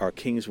Kingswood, or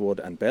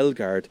Kingswood and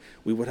Bellegarde,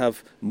 we would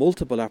have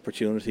multiple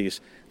opportunities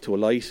to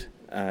alight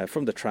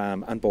from the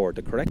tram and board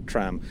the correct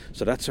tram.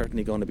 So that's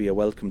certainly going to be a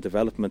welcome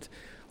development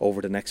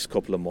over the next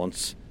couple of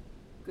months.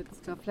 Good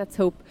stuff, let's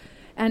hope.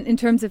 And in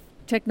terms of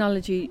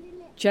technology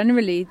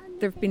generally,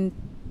 there's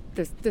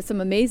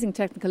some amazing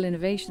technical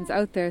innovations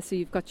out there. So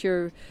you've got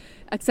your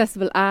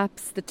accessible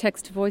apps, the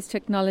text-to-voice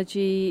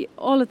technology,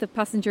 all of the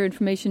passenger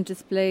information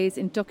displays,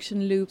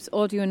 induction loops,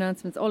 audio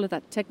announcements, all of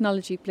that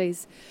technology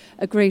plays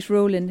a great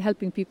role in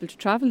helping people to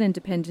travel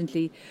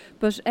independently.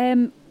 But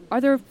are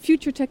there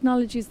future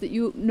technologies that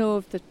you know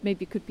of that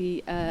maybe could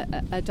be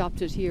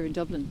adopted here in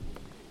Dublin?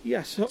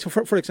 Yes. So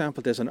for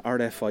example, there's an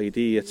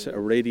RFID. It's a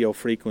radio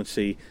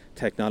frequency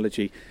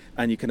technology,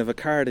 and you can have a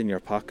card in your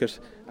pocket,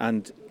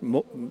 and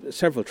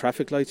several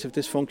traffic lights have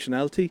this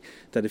functionality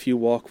that if you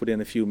walk within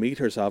a few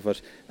metres of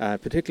it,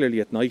 particularly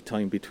at night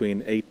time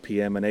between 8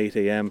 p.m. and 8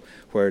 a.m,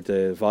 where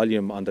the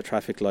volume on the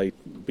traffic light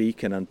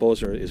beacon and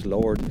buzzer is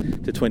lowered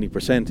to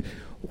 20%,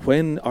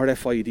 when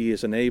RFID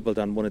is enabled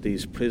on one of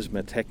these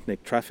Prisma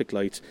Technic traffic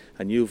lights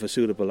and you have a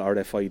suitable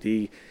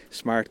RFID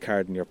smart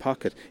card in your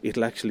pocket,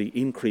 it'll actually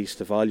increase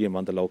the volume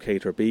on the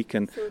locator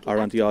beacon or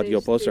on the audio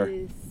buzzer.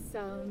 The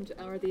sound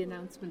or the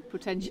announcement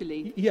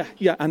potentially.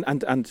 Yeah,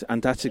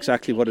 and that's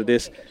exactly what it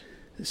is.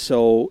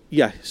 So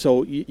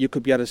you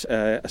could be at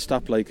a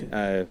stop like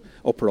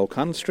Upper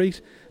O'Connell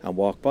Street and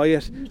walk by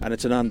it, and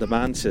it's an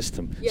on-demand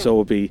system. Yeah. So it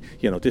would be,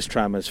 this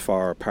tram is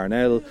for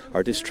Parnell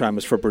or this tram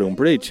is for Broome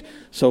Bridge.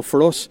 So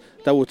for us,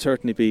 that would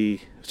certainly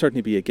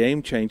be a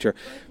game changer.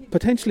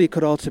 Potentially it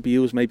could also be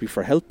used maybe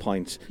for help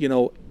points.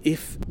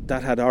 If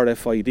that had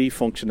RFID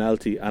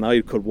functionality and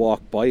I could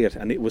walk by it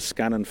and it was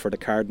scanning for the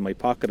card in my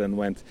pocket and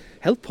went,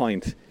 help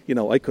point,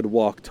 I could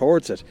walk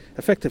towards it,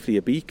 effectively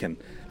a beacon,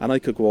 and I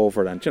could go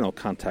over and,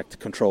 contact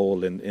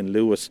control in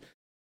Lewis.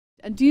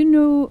 And do you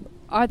know,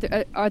 are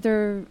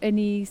there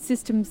any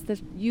systems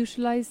that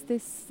utilise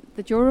this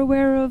that you're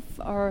aware of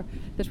or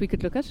that we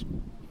could look at?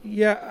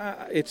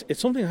 Yeah, it's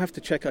something I have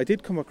to check. I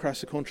did come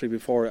across a country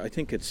before, I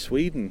think it's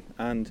Sweden,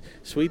 and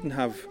Sweden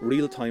have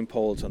real-time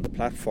polls on the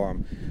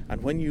platform,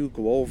 and when you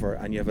go over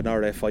and you have an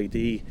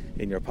RFID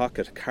in your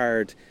pocket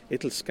card,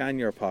 it'll scan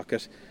your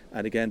pocket,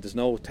 and again, there's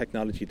no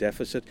technology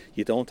deficit.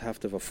 You don't have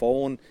to have a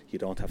phone, you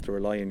don't have to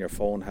rely on your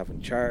phone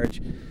having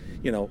charge.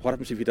 What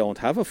happens if you don't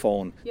have a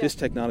phone? Yeah. This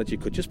technology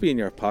could just be in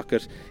your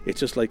pocket. It's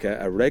just like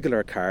a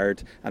regular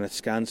card, and it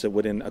scans it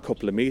within a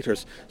couple of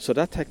metres. So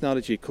that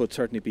technology could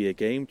certainly be a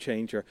game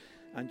changer.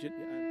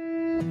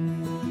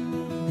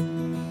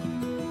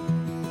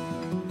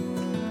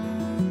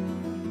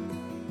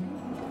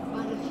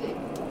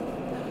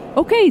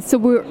 Okay, so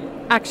we're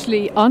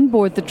actually on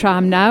board the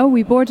tram now.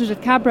 We boarded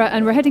at Cabra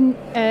and we're heading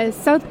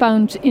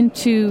southbound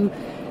into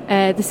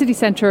the city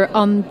centre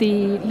on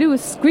the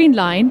Lewis Green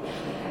Line.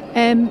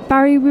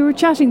 Barry, we were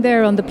chatting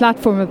there on the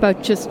platform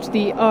about just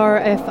the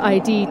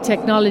RFID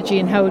technology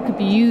and how it could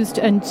be used,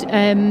 and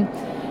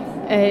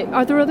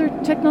are there other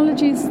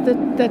technologies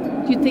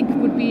that you think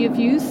would be of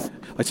use?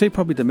 I'd say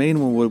probably the main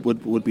one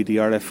would be the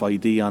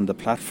RFID on the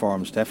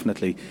platforms,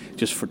 definitely,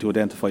 just to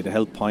identify the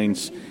help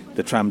points,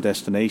 the tram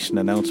destination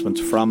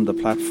announcements from the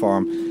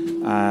platform,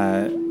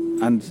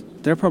 and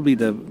they're probably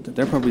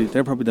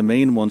the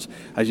main ones.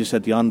 As you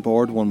said, the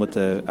onboard one with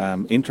the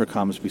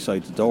intercoms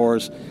beside the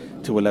doors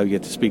to allow you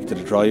to speak to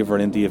the driver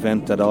in the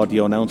event that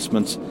audio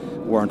announcements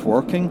weren't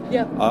working.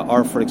 Yeah.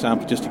 Or, for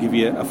example, just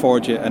to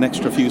afford you an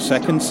extra few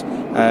seconds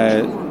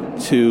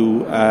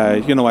to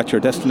at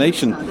your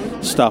destination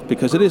stop,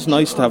 because it is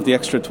nice to have the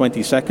extra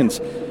 20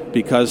 seconds,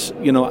 because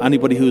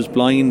anybody who's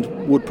blind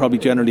would probably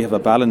generally have a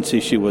balance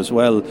issue as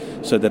well,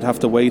 so they'd have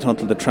to wait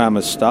until the tram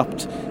is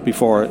stopped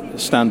before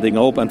standing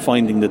up and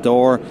finding the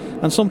door,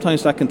 and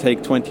sometimes that can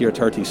take 20 or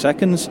 30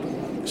 seconds.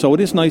 So it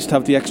is nice to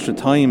have the extra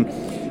time.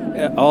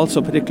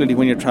 Also, particularly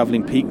when you're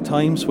travelling peak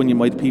times, when you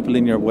might have people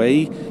in your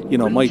way,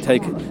 might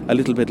take a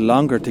little bit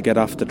longer to get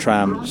off the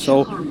tram.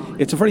 So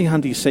it's a very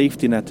handy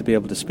safety net to be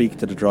able to speak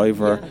to the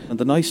driver. Yeah. And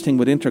the nice thing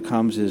with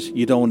intercoms is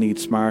you don't need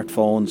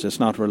smartphones. It's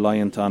not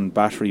reliant on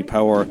battery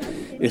power.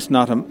 It's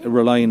not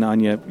relying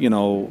on you,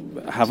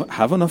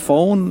 having a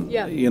phone,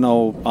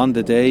 on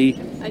the day,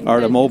 or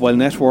a mobile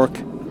network.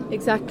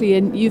 Exactly,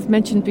 and you've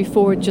mentioned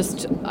before,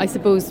 just I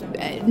suppose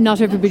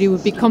not everybody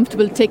would be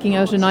comfortable taking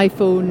out an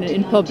iPhone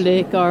in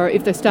public, or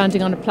if they're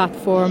standing on a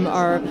platform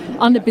or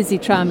on a busy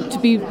tram,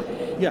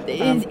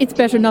 it's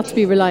better not to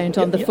be reliant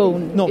on the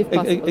phone. No, if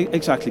possible.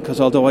 Exactly, because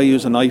although I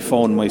use an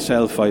iPhone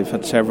myself, I've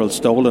had several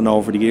stolen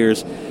over the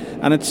years,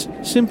 and it's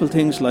simple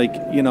things like,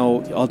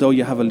 although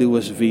you have a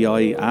Lewis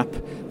VI app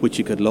which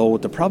you could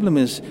load, the problem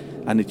is,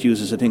 and it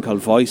uses a thing called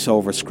voice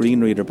over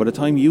screen reader. By the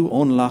time you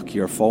unlock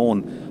your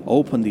phone,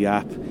 open the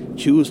app,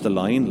 choose the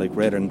line like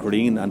red and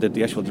green and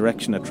the actual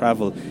direction of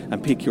travel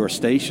and pick your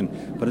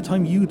station, by the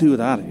time you do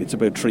that, it's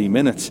about 3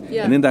 minutes.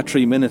 Yeah. And in that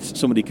 3 minutes,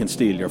 somebody can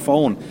steal your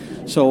phone.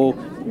 So,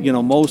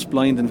 most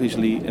blind and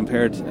visually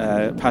impaired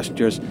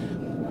passengers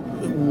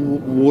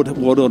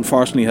would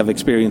unfortunately have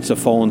experienced of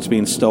phones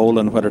being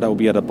stolen, whether that would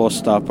be at a bus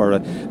stop or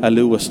a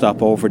Lewis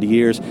stop over the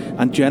years,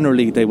 and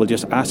generally they will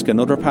just ask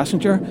another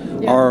passenger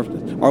or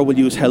will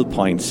use help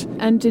points.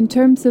 And in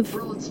terms of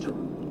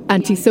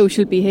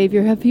antisocial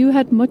behaviour, have you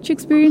had much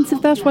experience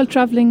of that while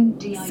travelling?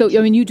 So,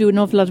 you do an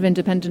awful lot of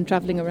independent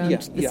travelling around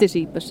the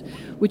city, but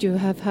would you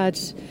have had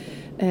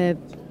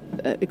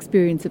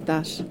experience of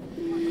that?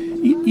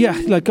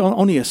 Yeah, like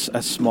only a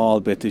small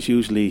bit. There's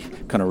usually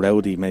kind of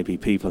rowdy, maybe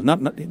people.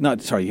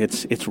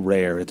 It's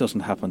rare. It doesn't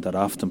happen that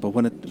often. But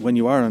when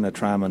you are on a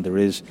tram and there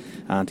is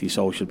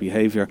antisocial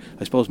behaviour,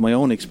 I suppose my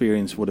own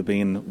experience would have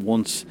been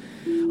once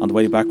on the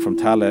way back from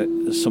Tala,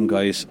 some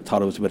guys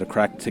thought it was a bit of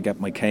crack to get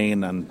my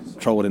cane and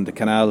throw it in the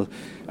canal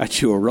at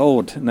Shure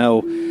Road.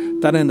 Now,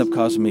 that ended up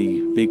causing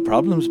me big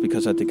problems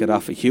because I had to get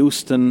off at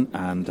Houston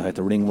and I had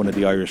to ring one of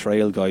the Irish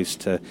Rail guys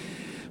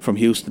from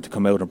Houston to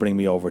come out and bring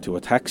me over to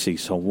a taxi.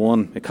 So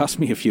one, it cost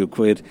me a few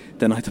quid.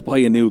 Then I had to buy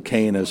a new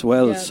cane as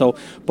well. Yeah. So,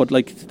 but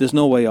like, there's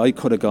no way I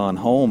could have gone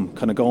home.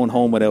 Kind of going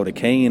home without a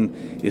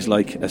cane is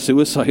like a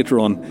suicide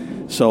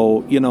run.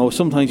 So,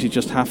 sometimes you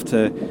just have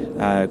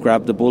to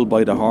grab the bull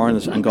by the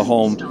horns and go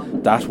home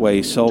that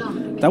way. So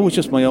that was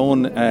just my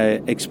own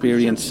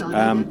experience.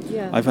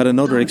 I've had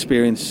another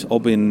experience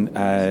up in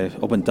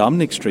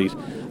Dominic Street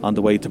on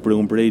the way to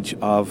Broome Bridge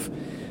of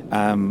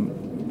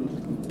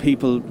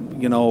people,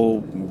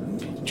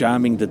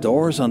 jamming the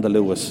doors on the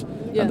Lewis.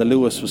 Yeah. And the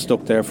Lewis was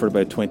stuck there for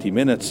about 20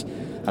 minutes.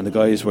 And the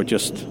guys were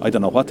just, I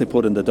don't know what they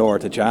put in the door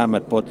to jam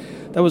it, but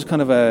that was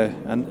kind of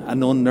an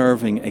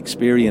unnerving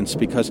experience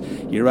because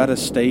you're at a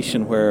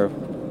station where,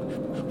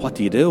 what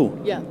do you do?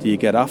 Yeah. Do you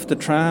get off the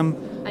tram?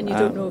 And you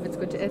don't know if it's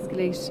going to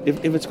escalate.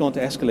 If it's going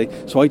to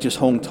escalate. So I just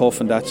hung tough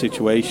in that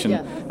situation,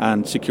 Yeah.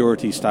 and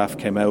security staff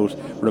came out,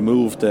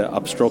 removed the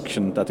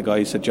obstruction that the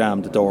guys had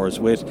jammed the doors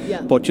with.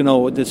 Yeah. But,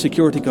 the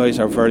security guys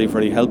are very,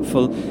 very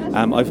helpful.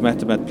 I've met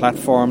them at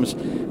platforms,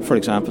 for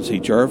example, say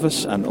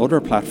Jervis and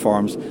other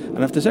platforms.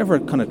 And if there's ever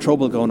kind of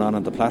trouble going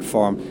on the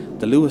platform,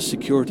 the Lewis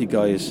security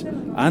guys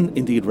and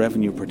indeed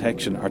revenue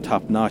protection are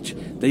top notch.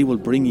 They will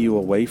bring you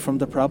away from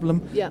the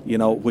problem, Yeah.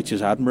 which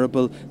is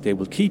admirable. They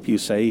will keep you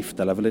safe.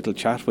 They'll have a little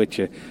chat with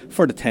you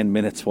for the 10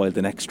 minutes while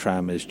the next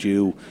tram is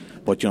due.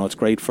 But, it's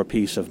great for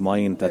peace of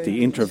mind that they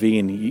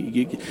intervene.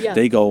 Yeah.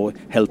 They go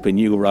helping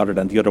you rather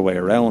than the other way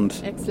around.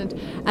 Excellent.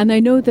 And I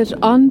know that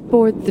on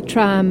board the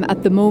tram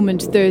at the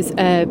moment there's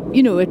a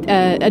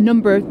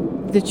number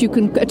that you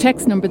can, a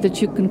text number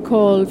that you can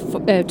call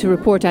to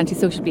report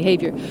antisocial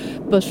behaviour.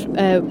 But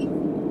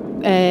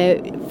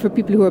for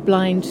people who are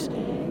blind,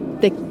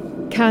 they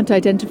can't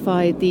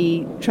identify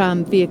the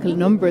tram vehicle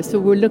number. So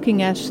we're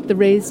looking at the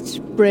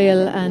raised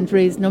braille and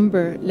raised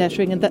number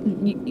lettering, and that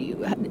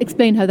you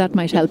explain how that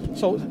might help.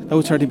 So that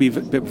would certainly be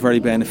very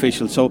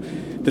beneficial. So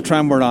the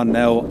tram we're on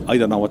now, I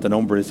don't know what the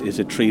number is. Is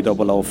it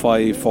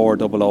 3005,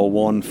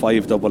 4001,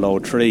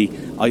 5003?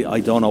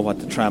 I don't know what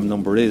the tram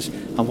number is.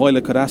 And while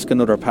I could ask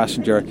another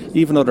passenger,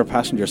 even other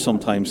passengers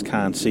sometimes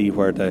can't see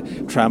where the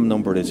tram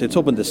number is. It's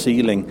up in the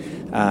ceiling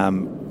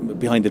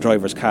behind the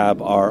driver's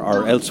cab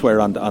or elsewhere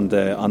on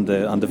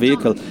the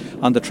vehicle,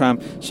 on the tram.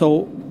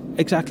 So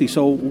exactly.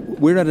 So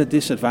we're at a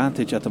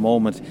disadvantage at the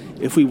moment.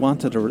 If we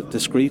wanted to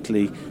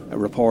discreetly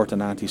report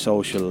an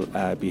antisocial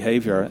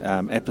behaviour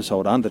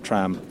episode on the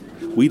tram,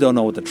 we don't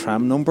know the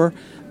tram number.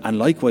 And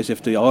likewise,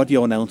 if the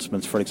audio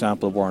announcements, for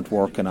example, weren't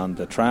working on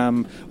the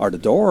tram or the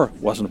door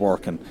wasn't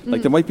working,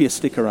 like there might be a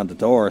sticker on the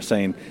door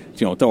saying,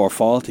 door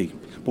faulty.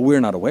 But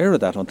we're not aware of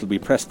that until we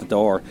press the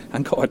door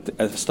and go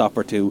a stop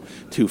or two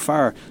too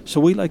far. So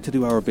we like to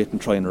do our bit and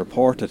try and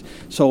report it.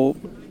 So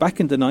back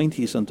in the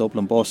 90s on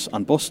Dublin Bus,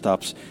 on bus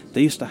stops,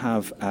 they used to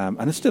have,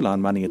 and it's still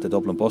on many at the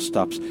Dublin bus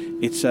stops,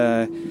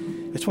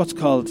 it's what's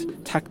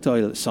called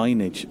tactile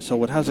signage.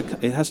 So it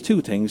has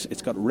two things.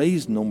 It's got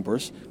raised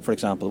numbers, for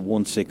example,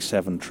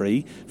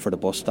 1673 for the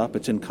bus stop.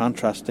 It's in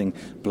contrasting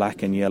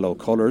black and yellow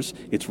colours.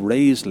 It's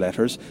raised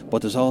letters,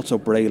 but there's also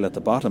braille at the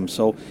bottom.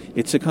 So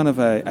it's a kind of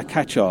a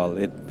catch-all.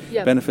 It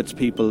benefits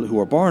people who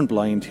are born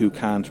blind who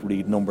can't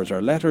read numbers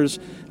or letters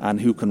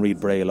and who can read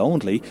braille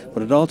only,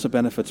 but it also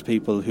benefits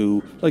people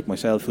who, like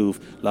myself, who've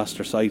lost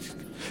their sight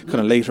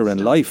kind of later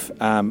in life,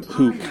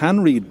 who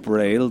can read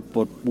braille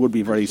but would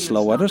be very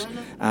slow at it.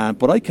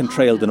 But I can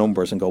trail the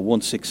numbers and go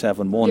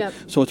 1671. Yep.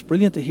 So it's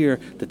brilliant to hear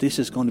that this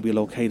is going to be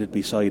located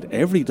beside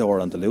every door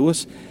on the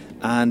Lewis.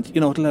 And,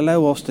 it'll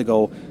allow us to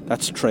go,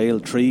 that's trail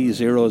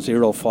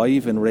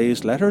 3005 in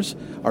raised letters,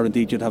 or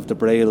indeed you'd have the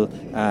braille,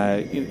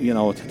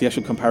 the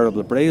actual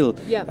comparable braille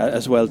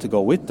as well to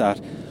go with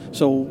that.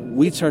 So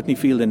we'd certainly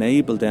feel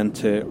enabled then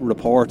to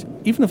report,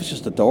 even if it's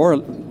just a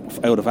door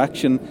out of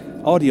action,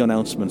 audio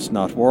announcements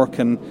not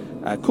working,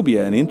 could be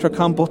an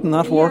intercom button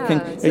not working.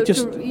 So it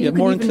just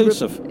more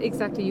inclusive.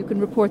 Exactly, you can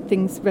report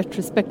things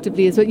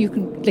retrospectively as well. You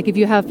can, like, if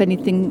you have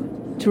anything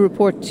to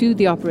report to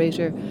the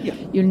operator,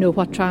 you'll know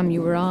what tram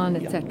you were on,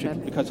 etc.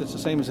 Because it's the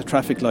same as a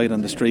traffic light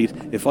on the street.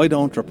 If I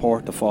don't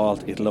report the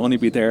fault, it'll only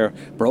be there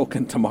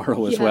broken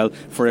tomorrow as well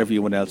for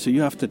everyone else. So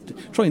you have to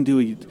try and do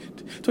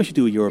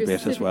your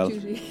bit as well.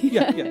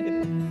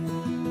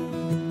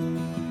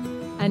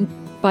 And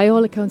by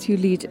all accounts, you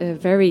lead a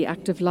very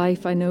active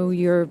life. I know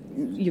you're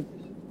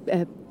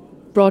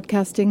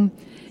broadcasting.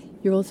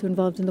 You're also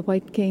involved in the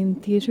White Cane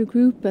Theatre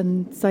Group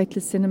and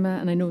Sightless Cinema,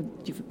 and I know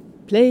you've a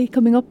play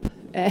coming up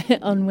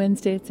on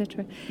Wednesday,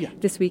 etc.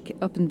 This week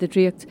up in the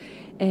Driocht.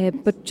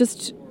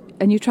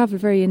 And you travel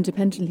very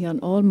independently on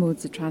all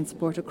modes of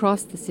transport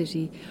across the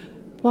city.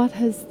 What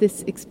has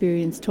this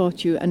experience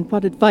taught you, and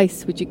what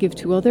advice would you give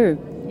to other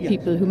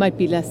people who might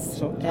be less...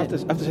 So I have to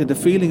say, the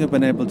feeling of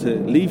being able to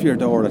leave your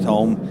door at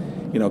home,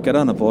 get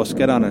on a bus,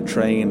 get on a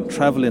train,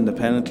 travel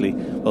independently.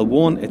 Well,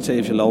 one, it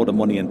saves you a load of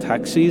money in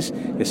taxis.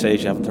 It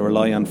saves you having to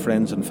rely on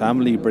friends and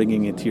family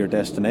bringing you to your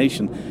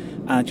destination.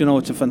 And,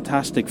 it's a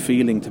fantastic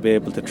feeling to be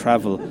able to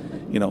travel,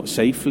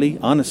 safely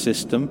on a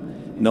system,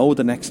 know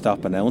the next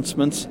stop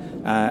announcements,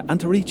 and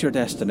to reach your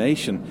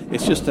destination.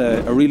 It's just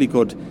a really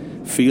good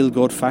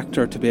feel-good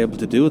factor to be able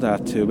to do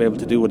that, to be able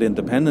to do it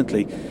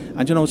independently.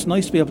 And, it's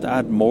nice to be able to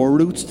add more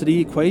routes to the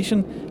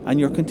equation, and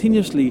you're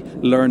continuously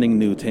learning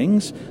new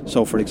things.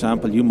 So, for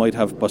example, you might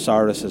have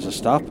Busaras as a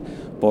stop,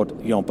 but,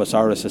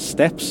 Busaras has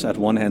steps at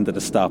one end of the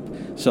stop.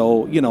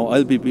 So,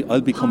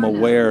 I'll become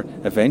aware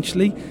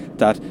eventually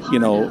that,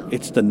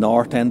 it's the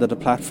north end of the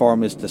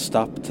platform is the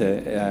stop to,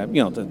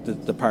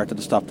 the part of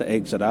the stop to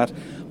exit at.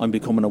 I'm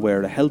becoming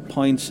aware of help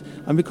points.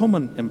 I'm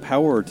becoming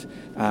empowered,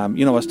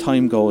 as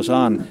time goes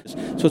on.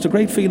 So it's a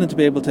great feeling to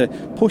be able to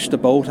push the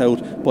boat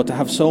out, but to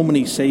have so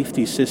many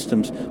safety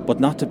systems, but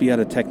not to be at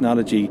a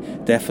technology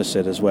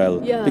deficit as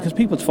well. Yeah. Because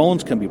people's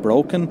phones can be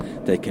broken,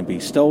 they can be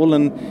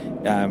stolen.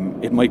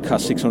 It might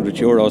cost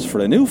 €600 for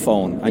a new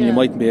phone, and you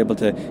mightn't be able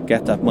to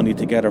get that money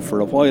together for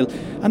a while.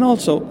 And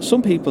also,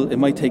 some people, it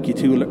might take you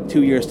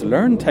 2 years to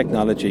learn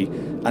technology,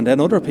 and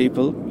then other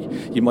people,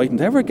 you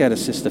mightn't ever get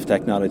assistive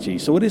technology.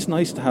 So it is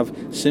nice to have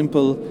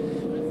simple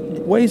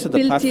ways of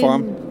the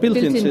platform,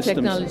 built-in systems.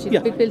 Technology,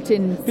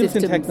 built-in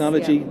systems,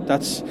 technology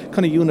that's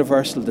kind of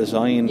universal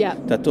design,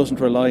 that doesn't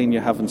rely on you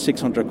having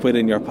 600 quid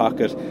in your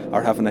pocket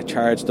or having a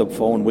charged up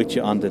phone with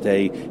you on the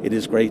day. It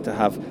is great to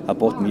have a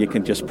button you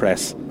can just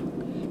press.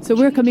 So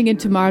we're coming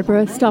into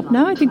Marlborough stop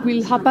now. I think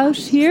we'll hop out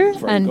here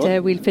and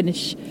we'll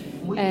finish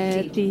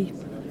the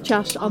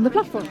chat on the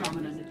platform.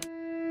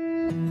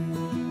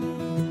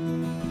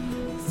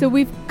 So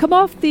we've come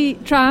off the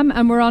tram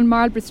and we're on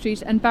Marlborough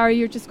Street, and Barry,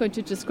 you're just going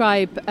to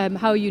describe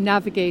how you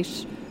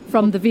navigate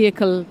from the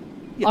vehicle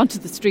onto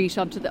the street,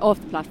 off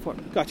the platform.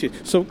 Got you.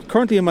 So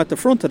currently I'm at the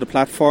front of the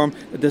platform.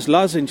 There's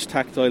lozenge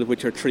tactile,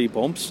 which are 3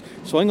 bumps.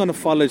 So I'm going to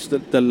follow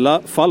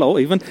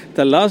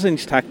the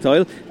lozenge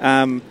tactile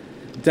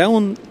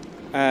down.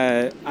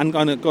 I'm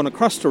going to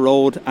cross the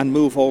road and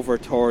move over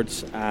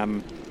towards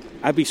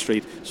Abbey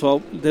Street.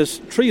 So there's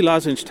 3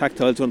 lozenge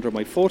tactiles under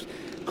my foot.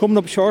 Coming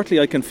up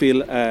shortly, I can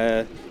feel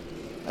a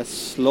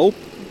slope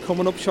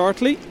coming up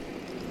shortly.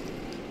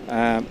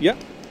 And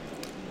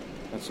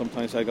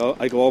sometimes I go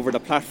over the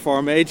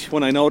platform edge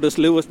when I know there's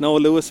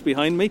Lewis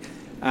behind me.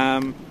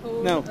 Now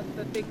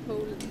a big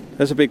pole.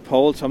 There's a big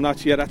pole, so I'm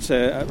not. Yeah, that's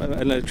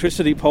an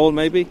electricity pole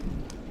maybe.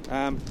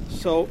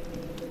 So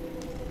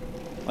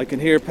I can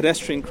hear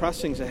pedestrian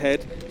crossings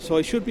ahead. So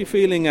I should be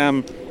feeling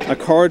a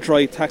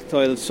corduroy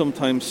tactile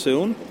sometime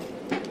soon.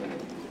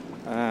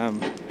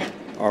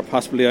 Or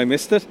possibly I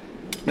missed it.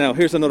 Now,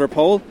 here's another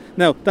pole.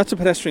 Now, that's a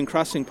pedestrian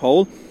crossing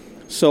pole,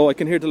 so I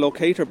can hear the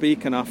locator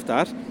beacon off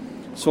that.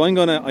 So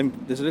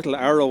there's a little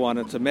arrow on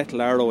it, it's a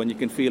metal arrow, and you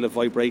can feel a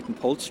vibrating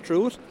pulse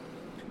through it.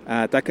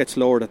 That gets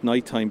lowered at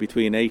night time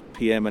between 8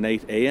 p.m. and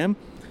 8 a.m.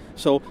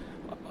 So,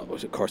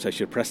 of course, I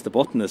should press the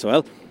button as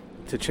well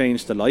to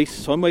change the light.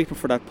 So I'm waiting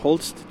for that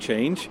pulse to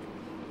change.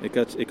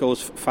 It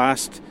goes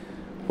fast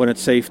when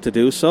it's safe to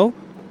do so.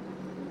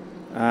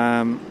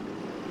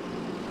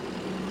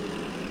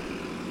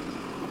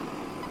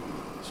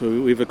 So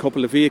we have a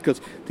couple of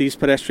vehicles. These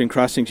pedestrian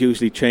crossings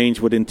usually change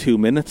within 2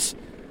 minutes.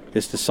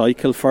 It's the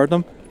cycle for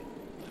them.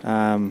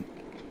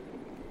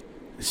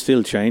 It's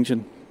still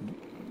changing.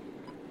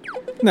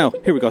 Now,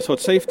 here we go. So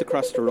it's safe to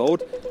cross the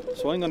road.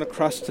 So I'm going to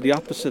cross to the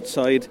opposite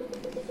side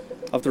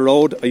of the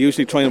road. I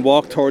usually try and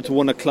walk towards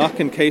 1 o'clock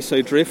in case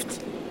I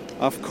drift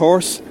off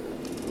course.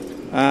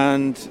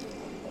 And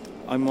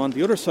I'm on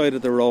the other side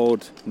of the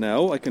road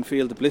now. I can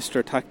feel the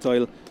blister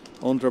tactile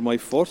under my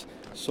foot.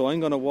 So I'm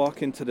going to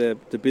walk into the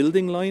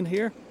building line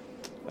here.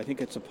 I think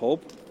it's a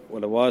pub.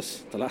 Well, it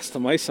was the last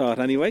time I saw it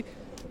anyway.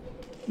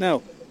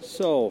 Now,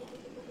 so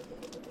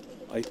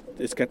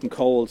it's getting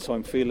cold, so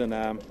I'm feeling,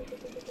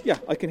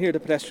 I can hear the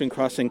pedestrian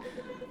crossing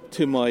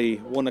to my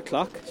 1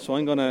 o'clock. So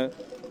I'm going to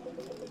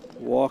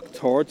walk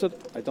towards it.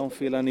 I don't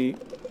feel any,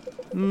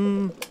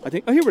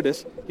 here it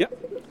is. Yeah,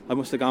 I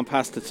must have gone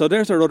past it. So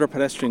there's our other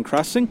pedestrian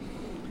crossing.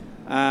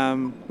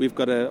 We've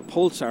got a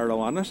pulse arrow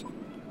on it.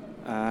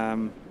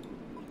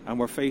 And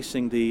we're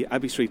facing the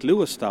Abbey Street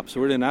Lewis stop. So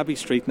we're in Abbey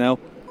Street now.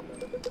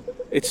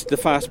 It's the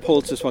fast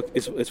pulse is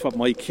what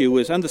my cue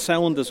is, and the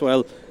sound as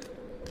well.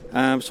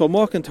 So I'm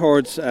walking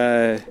towards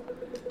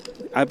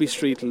Abbey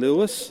Street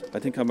Lewis. I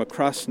think I'm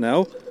across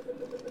now.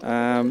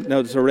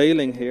 Now there's a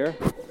railing here.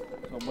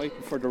 So I'm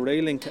waiting for the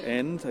railing to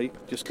end. I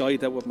just guide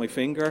that with my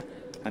finger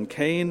and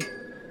cane.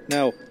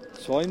 Now,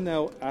 so I'm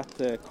now at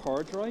the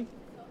corduroy.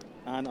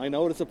 And I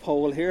know there's a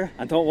pole here,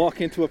 and don't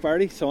walk into it,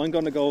 Barry. So I'm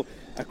going to go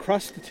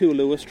across the 2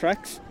 Lewis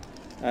tracks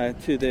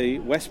to the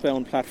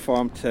westbound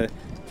platform to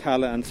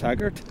Tala and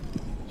Saggart.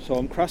 So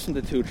I'm crossing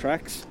the 2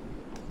 tracks.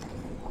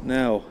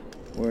 Now,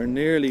 we're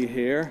nearly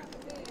here.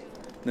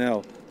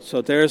 Now,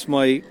 so there's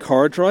my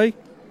corduroy.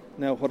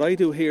 Now, what I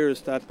do here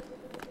is that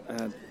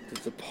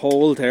there's a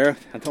pole there,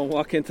 and don't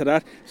walk into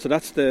that. So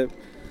that's the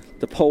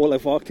pole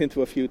I've walked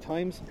into a few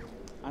times.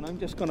 And I'm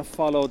just going to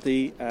follow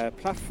the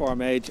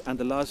platform edge and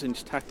the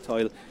lozenge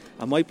tactile.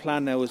 And my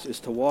plan now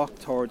is to walk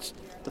towards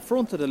the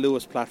front of the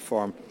Luas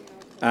platform,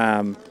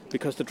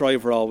 because the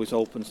driver always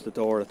opens the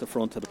door at the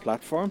front of the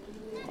platform.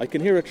 I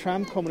can hear a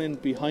tram coming in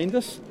behind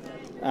us.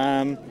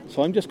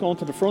 So I'm just going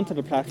to the front of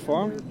the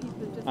platform,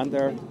 and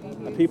there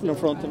are people in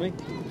front of me.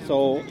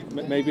 So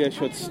maybe I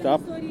should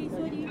stop.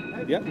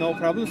 Yeah, no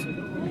problems.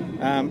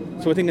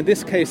 So I think in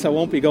this case I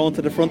won't be going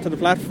to the front of the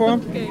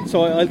platform. Okay.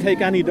 So I'll take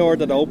any door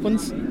that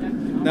opens.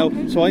 Now,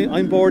 so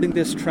I'm boarding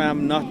this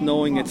tram not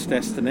knowing its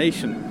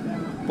destination.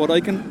 But I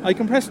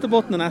can press the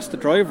button and ask the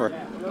driver.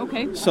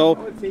 Okay. So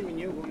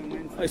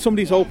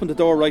somebody's opened the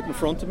door right in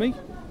front of me.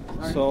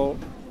 So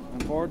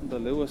I'm boarding the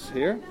Luas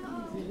here.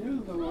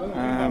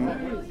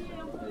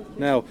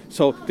 Now,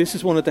 so this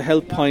is one of the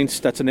help points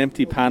that's an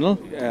empty panel.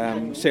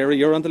 Sarah,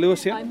 you're on the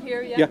Luas, yeah? I'm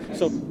here, yeah. Yeah.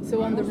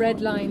 So on the red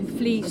line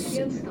fleet,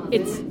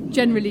 it's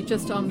generally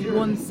just on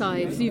one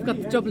side. So you've got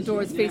the double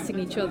doors facing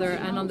each other,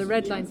 and on the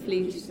red line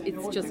fleet,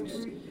 it's just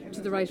to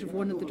the right of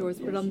one of the doors.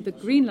 But on the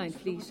green line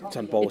fleet, it's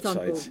on both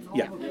sides.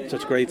 Yeah, so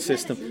it's a great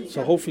system.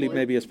 So hopefully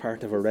maybe as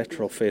part of a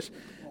retrofit,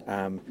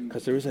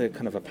 because there is a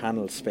kind of a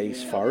panel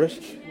space for it,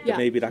 yeah.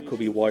 Maybe that could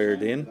be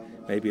wired in,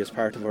 maybe as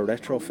part of a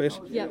retrofit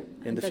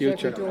in the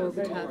future. Every door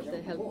would have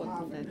the help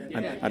button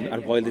then.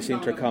 And while this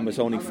intercom is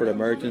only for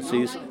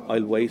emergencies,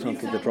 I'll wait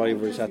until the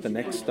driver is at the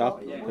next stop,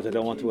 because I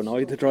don't want to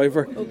annoy the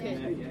driver.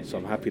 Okay. So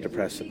I'm happy to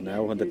press it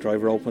now when the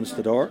driver opens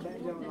the door.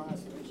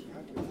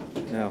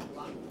 Now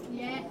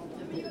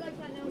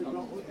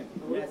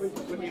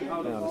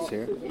it's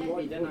here.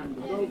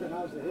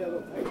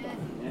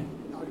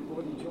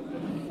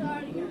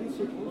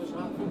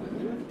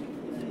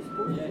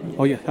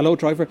 Oh yeah, hello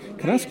driver.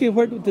 Can I ask you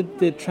where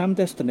the tram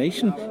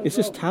destination? Is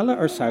this Tala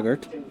or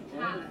Sagart?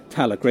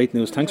 Tala, great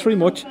news. Thanks very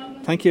much.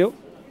 Thank you.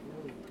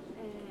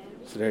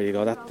 So there you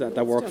go.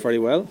 That worked very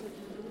well.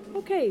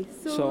 Okay,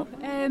 so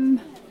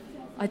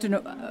I don't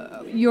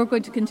know. You're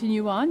going to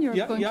continue on.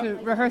 You're going to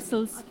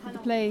rehearsals for the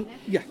play.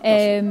 Yeah.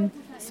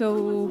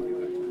 So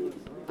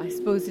I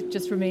suppose it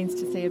just remains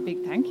to say a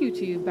big thank you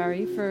to you,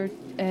 Barry, for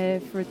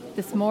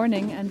this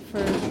morning and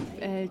for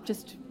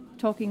just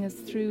talking us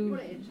through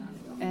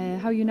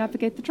how you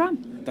navigate the tram.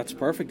 That's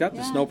perfect.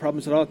 There's no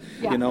problems at all.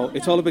 Yeah. You know,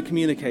 it's all about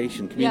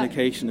communication.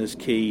 Communication is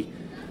key,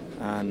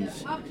 and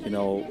you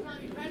know,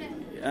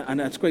 and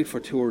it's great for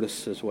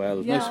tourists as well.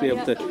 Nice to be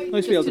able to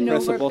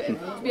press a button.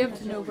 To be able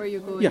to know where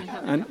you're going.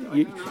 Yeah, and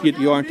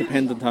you aren't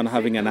dependent on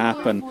having an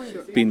app and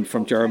being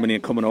from Germany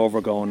and coming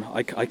over going,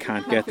 I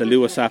can't get the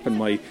Luas app in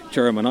my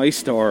German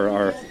iStore,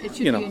 or it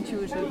should be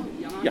intuitive.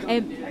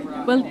 Yeah.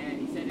 Well,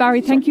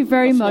 Barry, thank you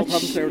very much for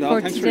today.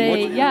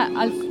 Very much. Yeah,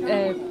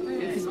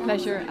 it was a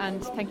pleasure,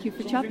 and thank you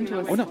for chatting to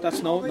us. Oh no,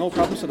 that's no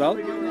problems at all.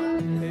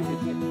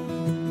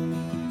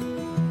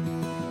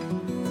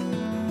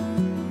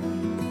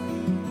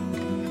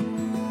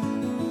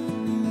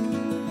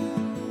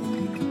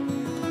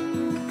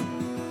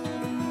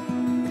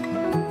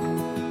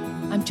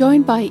 I'm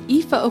joined by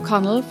Aoife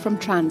O'Connell from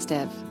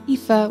Transdev.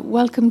 Aoife,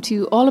 welcome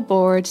to All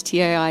Aboard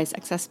TII's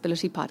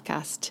Accessibility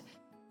Podcast.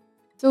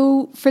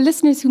 So, for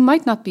listeners who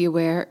might not be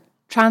aware,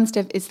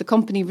 Transdev is the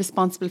company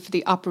responsible for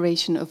the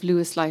operation of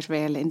Luas Light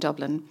Rail in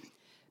Dublin.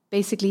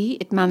 Basically,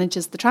 it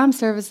manages the tram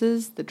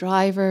services, the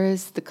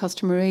drivers, the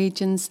customer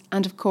agents,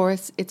 and of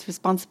course, it's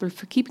responsible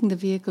for keeping the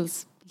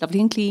vehicles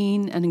lovely and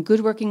clean and in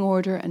good working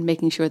order and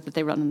making sure that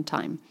they run on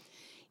time.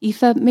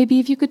 Aoife, maybe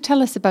if you could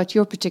tell us about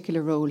your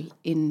particular role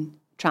in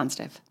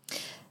Transdev.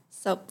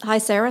 So, hi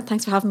Sarah,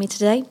 thanks for having me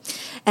today.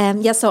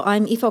 So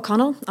I'm Aoife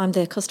O'Connell. I'm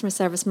the customer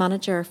service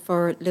manager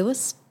for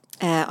Luas.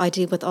 I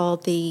deal with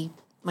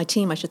my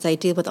team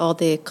deal with all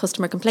the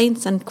customer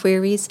complaints and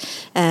queries.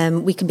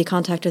 We can be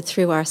contacted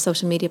through our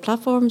social media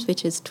platforms,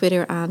 which is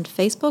Twitter and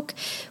Facebook.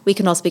 We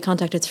can also be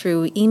contacted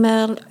through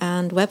email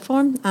and web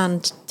form,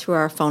 and through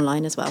our phone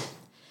line as well.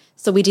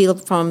 So we deal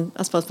from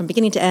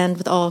beginning to end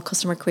with all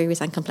customer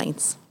queries and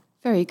complaints.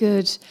 Very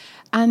good.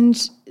 And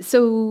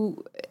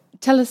so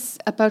tell us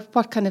about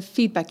what kind of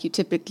feedback you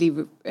typically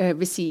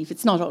receive.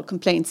 It's not all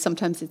complaints.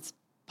 Sometimes it's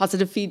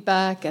positive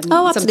feedback. And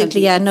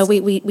absolutely. Yeah. No,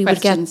 we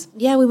questions.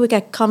 we would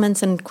get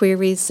comments and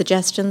queries,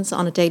 suggestions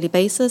on a daily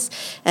basis.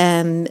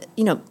 How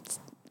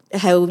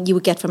you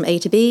would get from A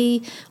to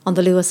B on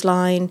the Luas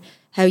line,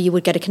 how you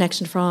would get a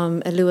connection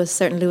from a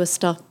certain Luas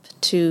stop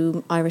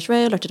to Irish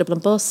Rail or to Dublin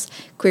Bus,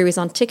 queries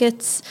on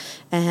tickets.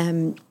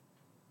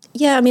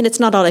 It's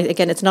not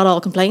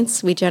all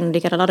complaints. We generally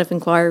get a lot of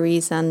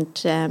inquiries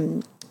and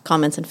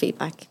comments and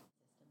feedback.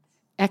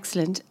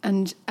 Excellent.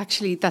 And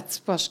actually,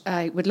 that's what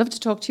I would love to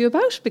talk to you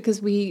about,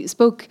 because we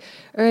spoke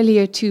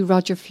earlier to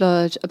Roger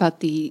Flood about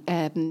the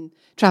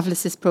Travel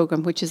Assist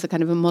programme, which is a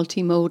kind of a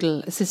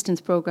multimodal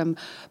assistance programme.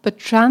 But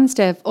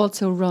Transdev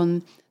also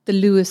run the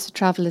Luas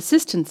Travel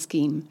Assistance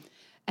Scheme,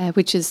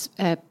 which is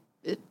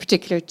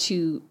particular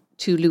to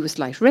to Luas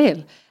Light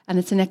Rail. And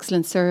it's an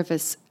excellent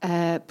service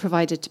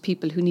provided to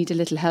people who need a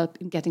little help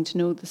in getting to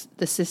know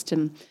the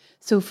system.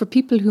 So for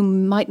people who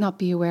might not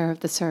be aware of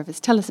the service,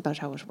 tell us about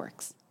how it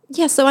works.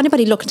 Yeah, so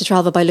anybody looking to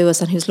travel by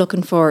Luas and who's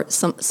looking for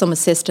some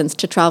assistance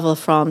to travel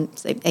from,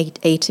 say,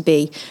 A to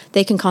B,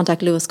 they can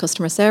contact Luas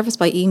Customer Service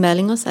by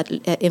emailing us at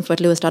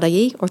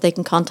info@luas.ie, or they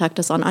can contact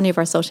us on any of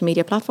our social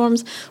media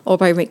platforms, or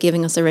by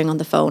giving us a ring on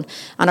the phone.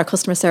 And our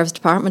customer service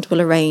department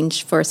will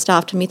arrange for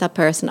staff to meet that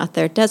person at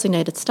their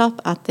designated stop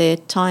at the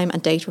time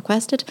and date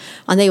requested,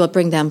 and they will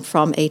bring them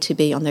from A to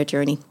B on their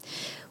journey.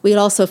 We'll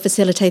also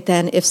facilitate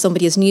then if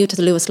somebody is new to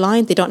the Luas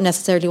line, they don't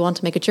necessarily want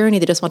to make a journey,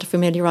 they just want to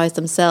familiarise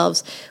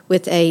themselves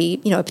with a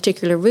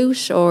particular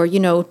route, or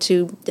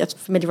to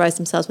familiarise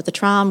themselves with the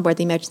tram, where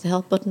the emergency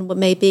help button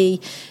may be,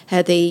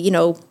 how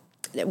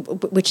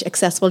which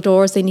accessible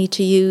doors they need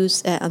to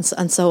use,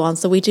 and so on.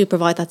 So we do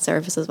provide that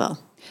service as well.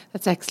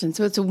 That's excellent.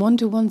 So it's a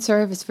one-to-one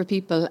service for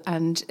people,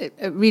 and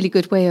a really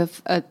good way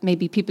of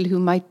maybe people who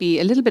might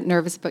be a little bit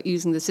nervous about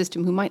using the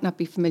system, who might not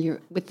be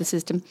familiar with the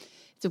system.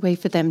 It's a way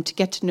for them to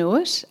get to know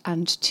it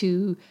and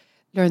to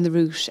learn the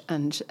route,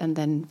 and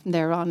then from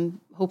there on,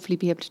 hopefully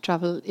be able to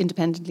travel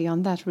independently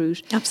on that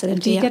route. Absolutely.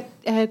 And do you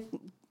get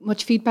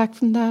much feedback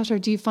from that, or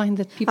do you find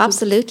that people...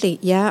 Absolutely,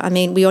 yeah. I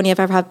mean, we only have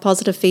ever had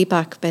positive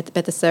feedback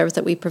about the service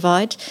that we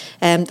provide.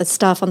 The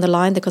staff on the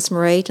line, the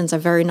customer agents, are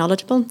very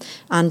knowledgeable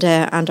and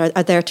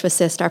are there to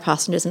assist our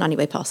passengers in any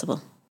way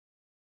possible.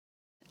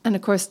 And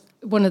of course,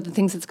 one of the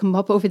things that's come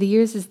up over the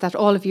years is that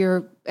all of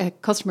your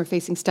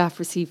customer-facing staff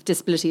receive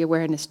disability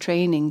awareness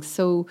training.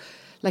 So,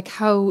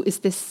 how is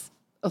this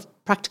of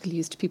practical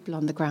use to people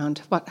on the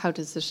ground? How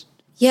does it...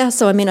 Yeah,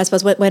 so I mean, I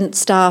suppose when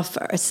staff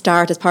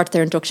start as part of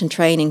their induction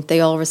training,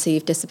 they all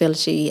receive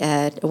disability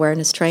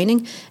awareness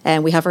training,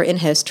 and we have our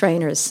in-house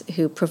trainers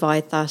who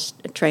provide that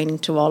training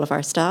to all of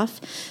our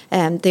staff.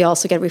 They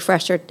also get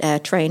refresher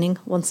training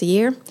once a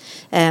year,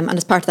 and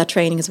as part of that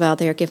training as well,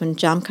 they are given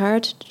jam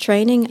card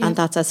training, and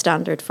that's a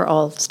standard for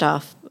all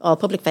staff, all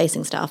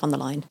public-facing staff on the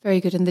line. Very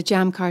good, and the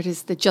jam card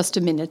is the just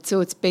a minute, so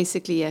it's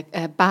basically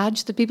a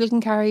badge that people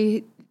can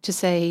carry to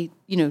say,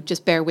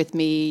 just bear with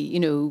me,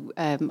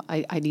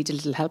 I need a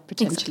little help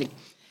potentially.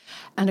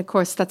 Exactly. And of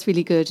course, that's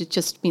really good. It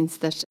just means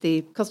that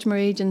the customer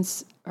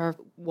agents are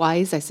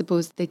wise, I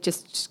suppose. They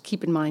just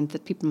keep in mind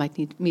that people might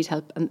need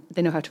help, and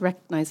they know how to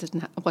recognise it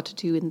and what to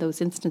do in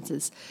those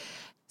instances.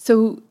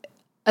 So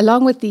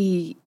along with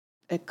the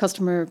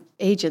customer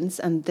agents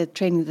and the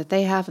training that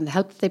they have and the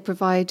help that they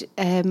provide,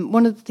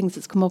 one of the things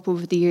that's come up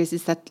over the years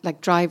is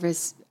that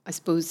drivers, I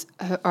suppose,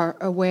 are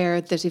aware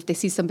that if they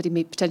see somebody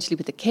maybe potentially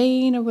with a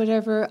cane or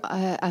whatever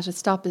at a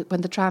stop when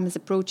the tram is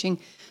approaching,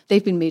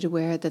 they've been made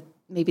aware that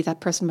maybe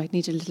that person might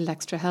need a little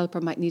extra help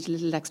or might need a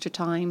little extra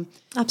time.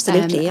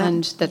 Absolutely, yeah.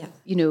 And that,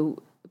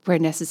 where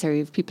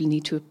necessary, if people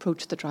need to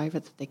approach the driver,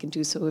 that they can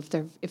do so if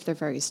they're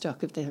very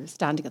stuck, if they're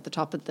standing at the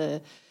top of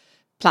the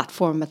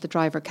platform at the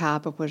driver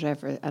cab or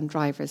whatever, and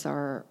drivers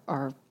are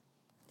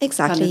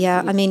exactly,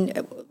 yeah. I mean,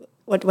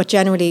 what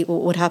generally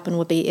would happen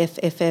would be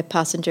if a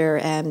passenger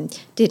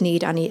did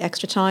need any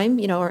extra time,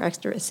 or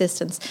extra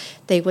assistance,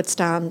 they would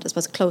stand, I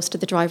suppose, close to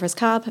the driver's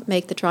cab,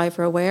 make the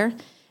driver aware.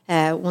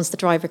 Once the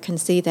driver can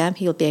see them,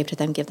 he'll be able to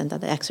then give them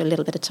that extra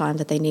little bit of time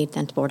that they need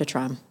then to board a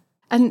tram.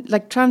 And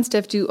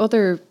Transdev do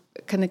other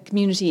kind of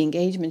community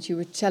engagement. You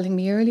were telling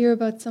me earlier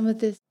about some of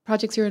the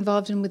projects you're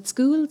involved in with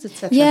schools,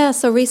 etc. Yeah,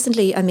 so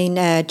recently, I mean,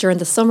 during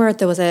the summer,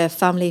 there was a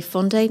family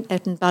fun day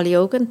out in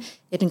Ballyogan.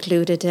 It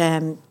included,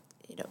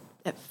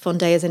 fun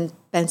days in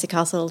bouncy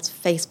castles,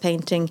 face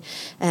painting,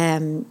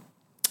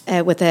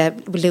 with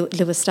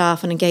Luas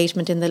staff and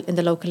engagement in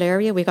the local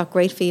area. We got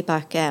great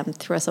feedback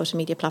through our social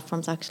media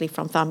platforms, actually,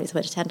 from families who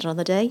had attended on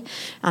the day,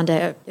 and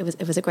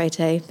it was a great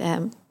day.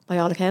 By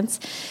all accounts,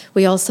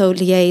 we also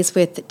liaise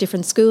with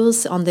different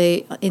schools on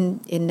the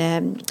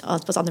I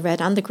suppose on the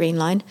red and the green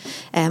line,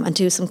 and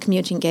do some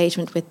community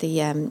engagement with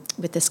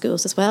the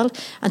schools as well,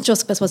 and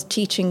just I suppose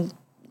teaching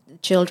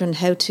children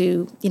how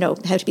to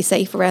be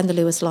safe around the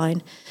Luas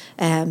line,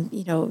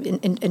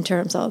 in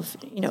terms of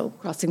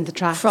crossing the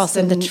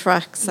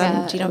tracks,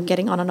 and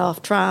getting on and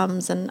off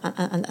trams and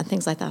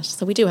things like that.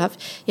 So we do have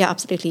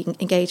absolutely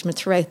engagement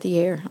throughout the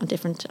year on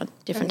different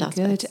aspects.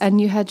 Good.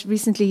 And you had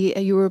recently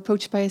you were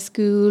approached by a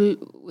school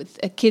with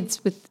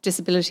kids with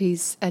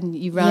disabilities, and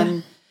you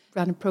ran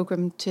a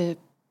program to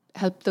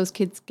help those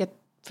kids get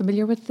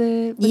familiar with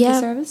the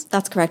service?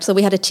 That's correct. So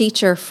we had a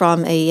teacher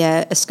from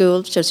a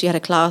school, so she had a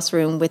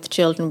classroom with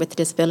children with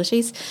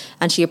disabilities,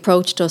 and she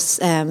approached us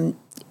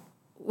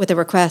with a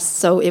request.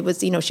 So it was,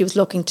 she was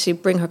looking to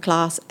bring her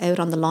class out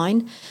on the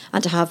line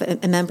and to have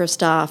a member of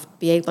staff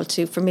be able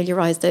to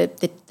familiarise the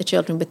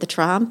children with the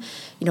tram,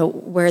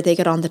 where they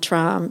get on the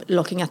tram,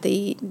 looking at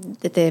the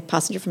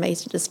passenger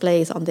information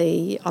displays on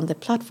the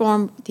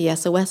platform, the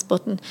SOS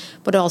button,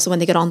 but also when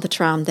they get on the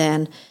tram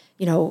then,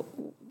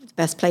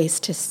 best place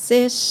to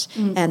sit,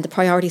 and the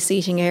priority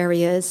seating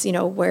areas,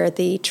 where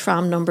the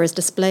tram number is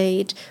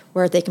displayed,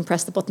 where they can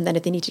press the button then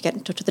if they need to get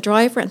in touch with the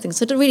driver and things.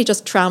 So they're really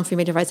just tram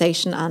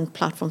familiarisation and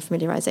platform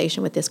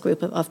familiarisation with this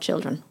group of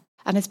children.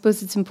 And I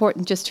suppose it's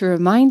important just to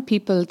remind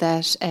people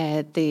that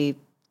I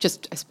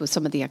suppose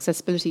some of the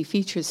accessibility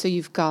features. So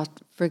you've got,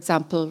 for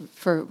example,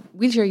 for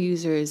wheelchair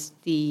users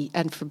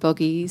and for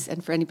buggies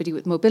and for anybody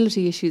with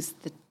mobility issues,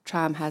 the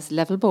tram has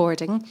level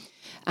boarding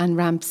and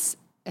ramps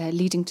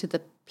leading to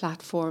the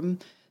platform.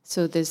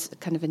 So there's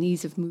kind of an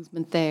ease of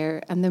movement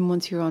there. And then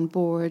once you're on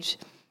board,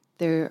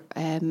 there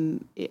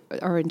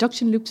are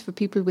induction loops for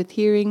people with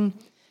hearing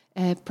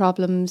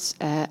problems.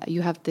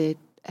 You have the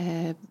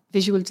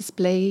visual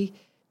display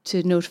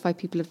to notify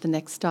people of the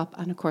next stop.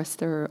 And of course,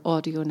 there are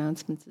audio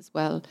announcements as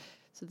well.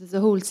 So there's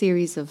a whole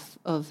series of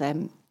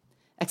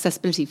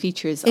accessibility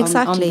features.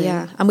 Exactly,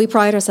 yeah. And we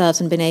pride ourselves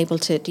in being able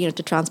to,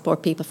 to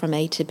transport people from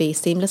A to B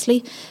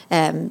seamlessly,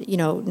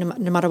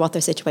 no matter what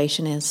their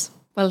situation is.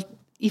 Well,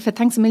 Aoife,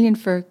 thanks a million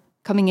for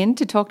coming in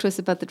to talk to us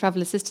about the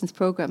Travel Assistance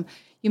Programme.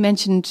 You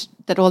mentioned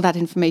that all that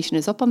information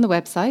is up on the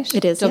website.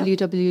 It is,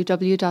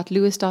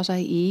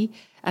 www.lewis.ie.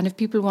 And if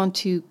people want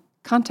to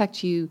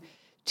contact you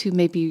to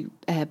maybe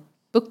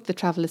book the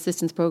Travel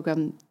Assistance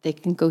Programme, they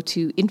can go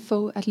to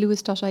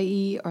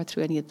info@lewis.ie or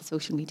through any of the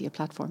social media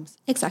platforms.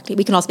 Exactly.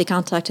 We can also be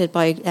contacted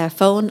by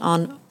phone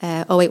on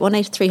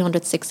 0818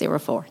 300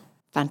 604.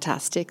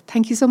 Fantastic.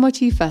 Thank you so much,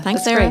 Aoife. Thanks,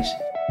 That's Sarah. Great.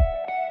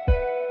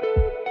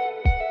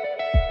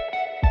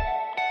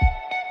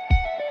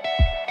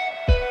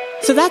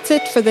 So that's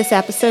it for this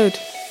episode.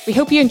 We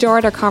hope you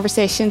enjoyed our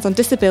conversations on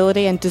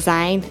disability and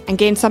design and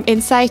gained some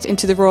insight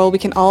into the role we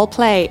can all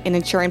play in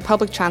ensuring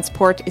public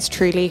transport is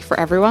truly for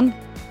everyone.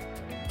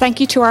 Thank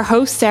you to our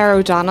host Sarah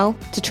O'Donnell,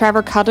 to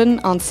Trevor Cudden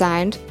on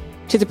sound,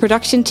 to the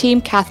production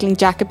team Kathleen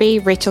Jacoby,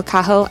 Rachel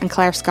Cahill and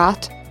Claire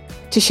Scott,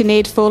 to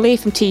Sinead Foley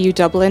from TU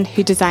Dublin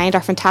who designed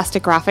our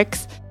fantastic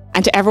graphics,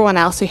 and to everyone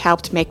else who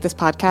helped make this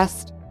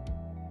podcast.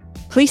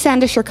 Please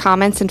send us your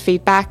comments and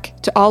feedback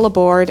to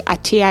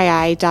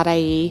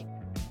allaboard@tii.ie.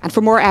 And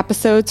for more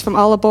episodes from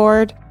All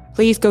Aboard,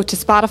 please go to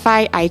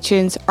Spotify,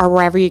 iTunes or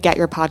wherever you get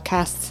your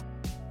podcasts.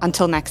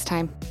 Until next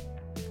time.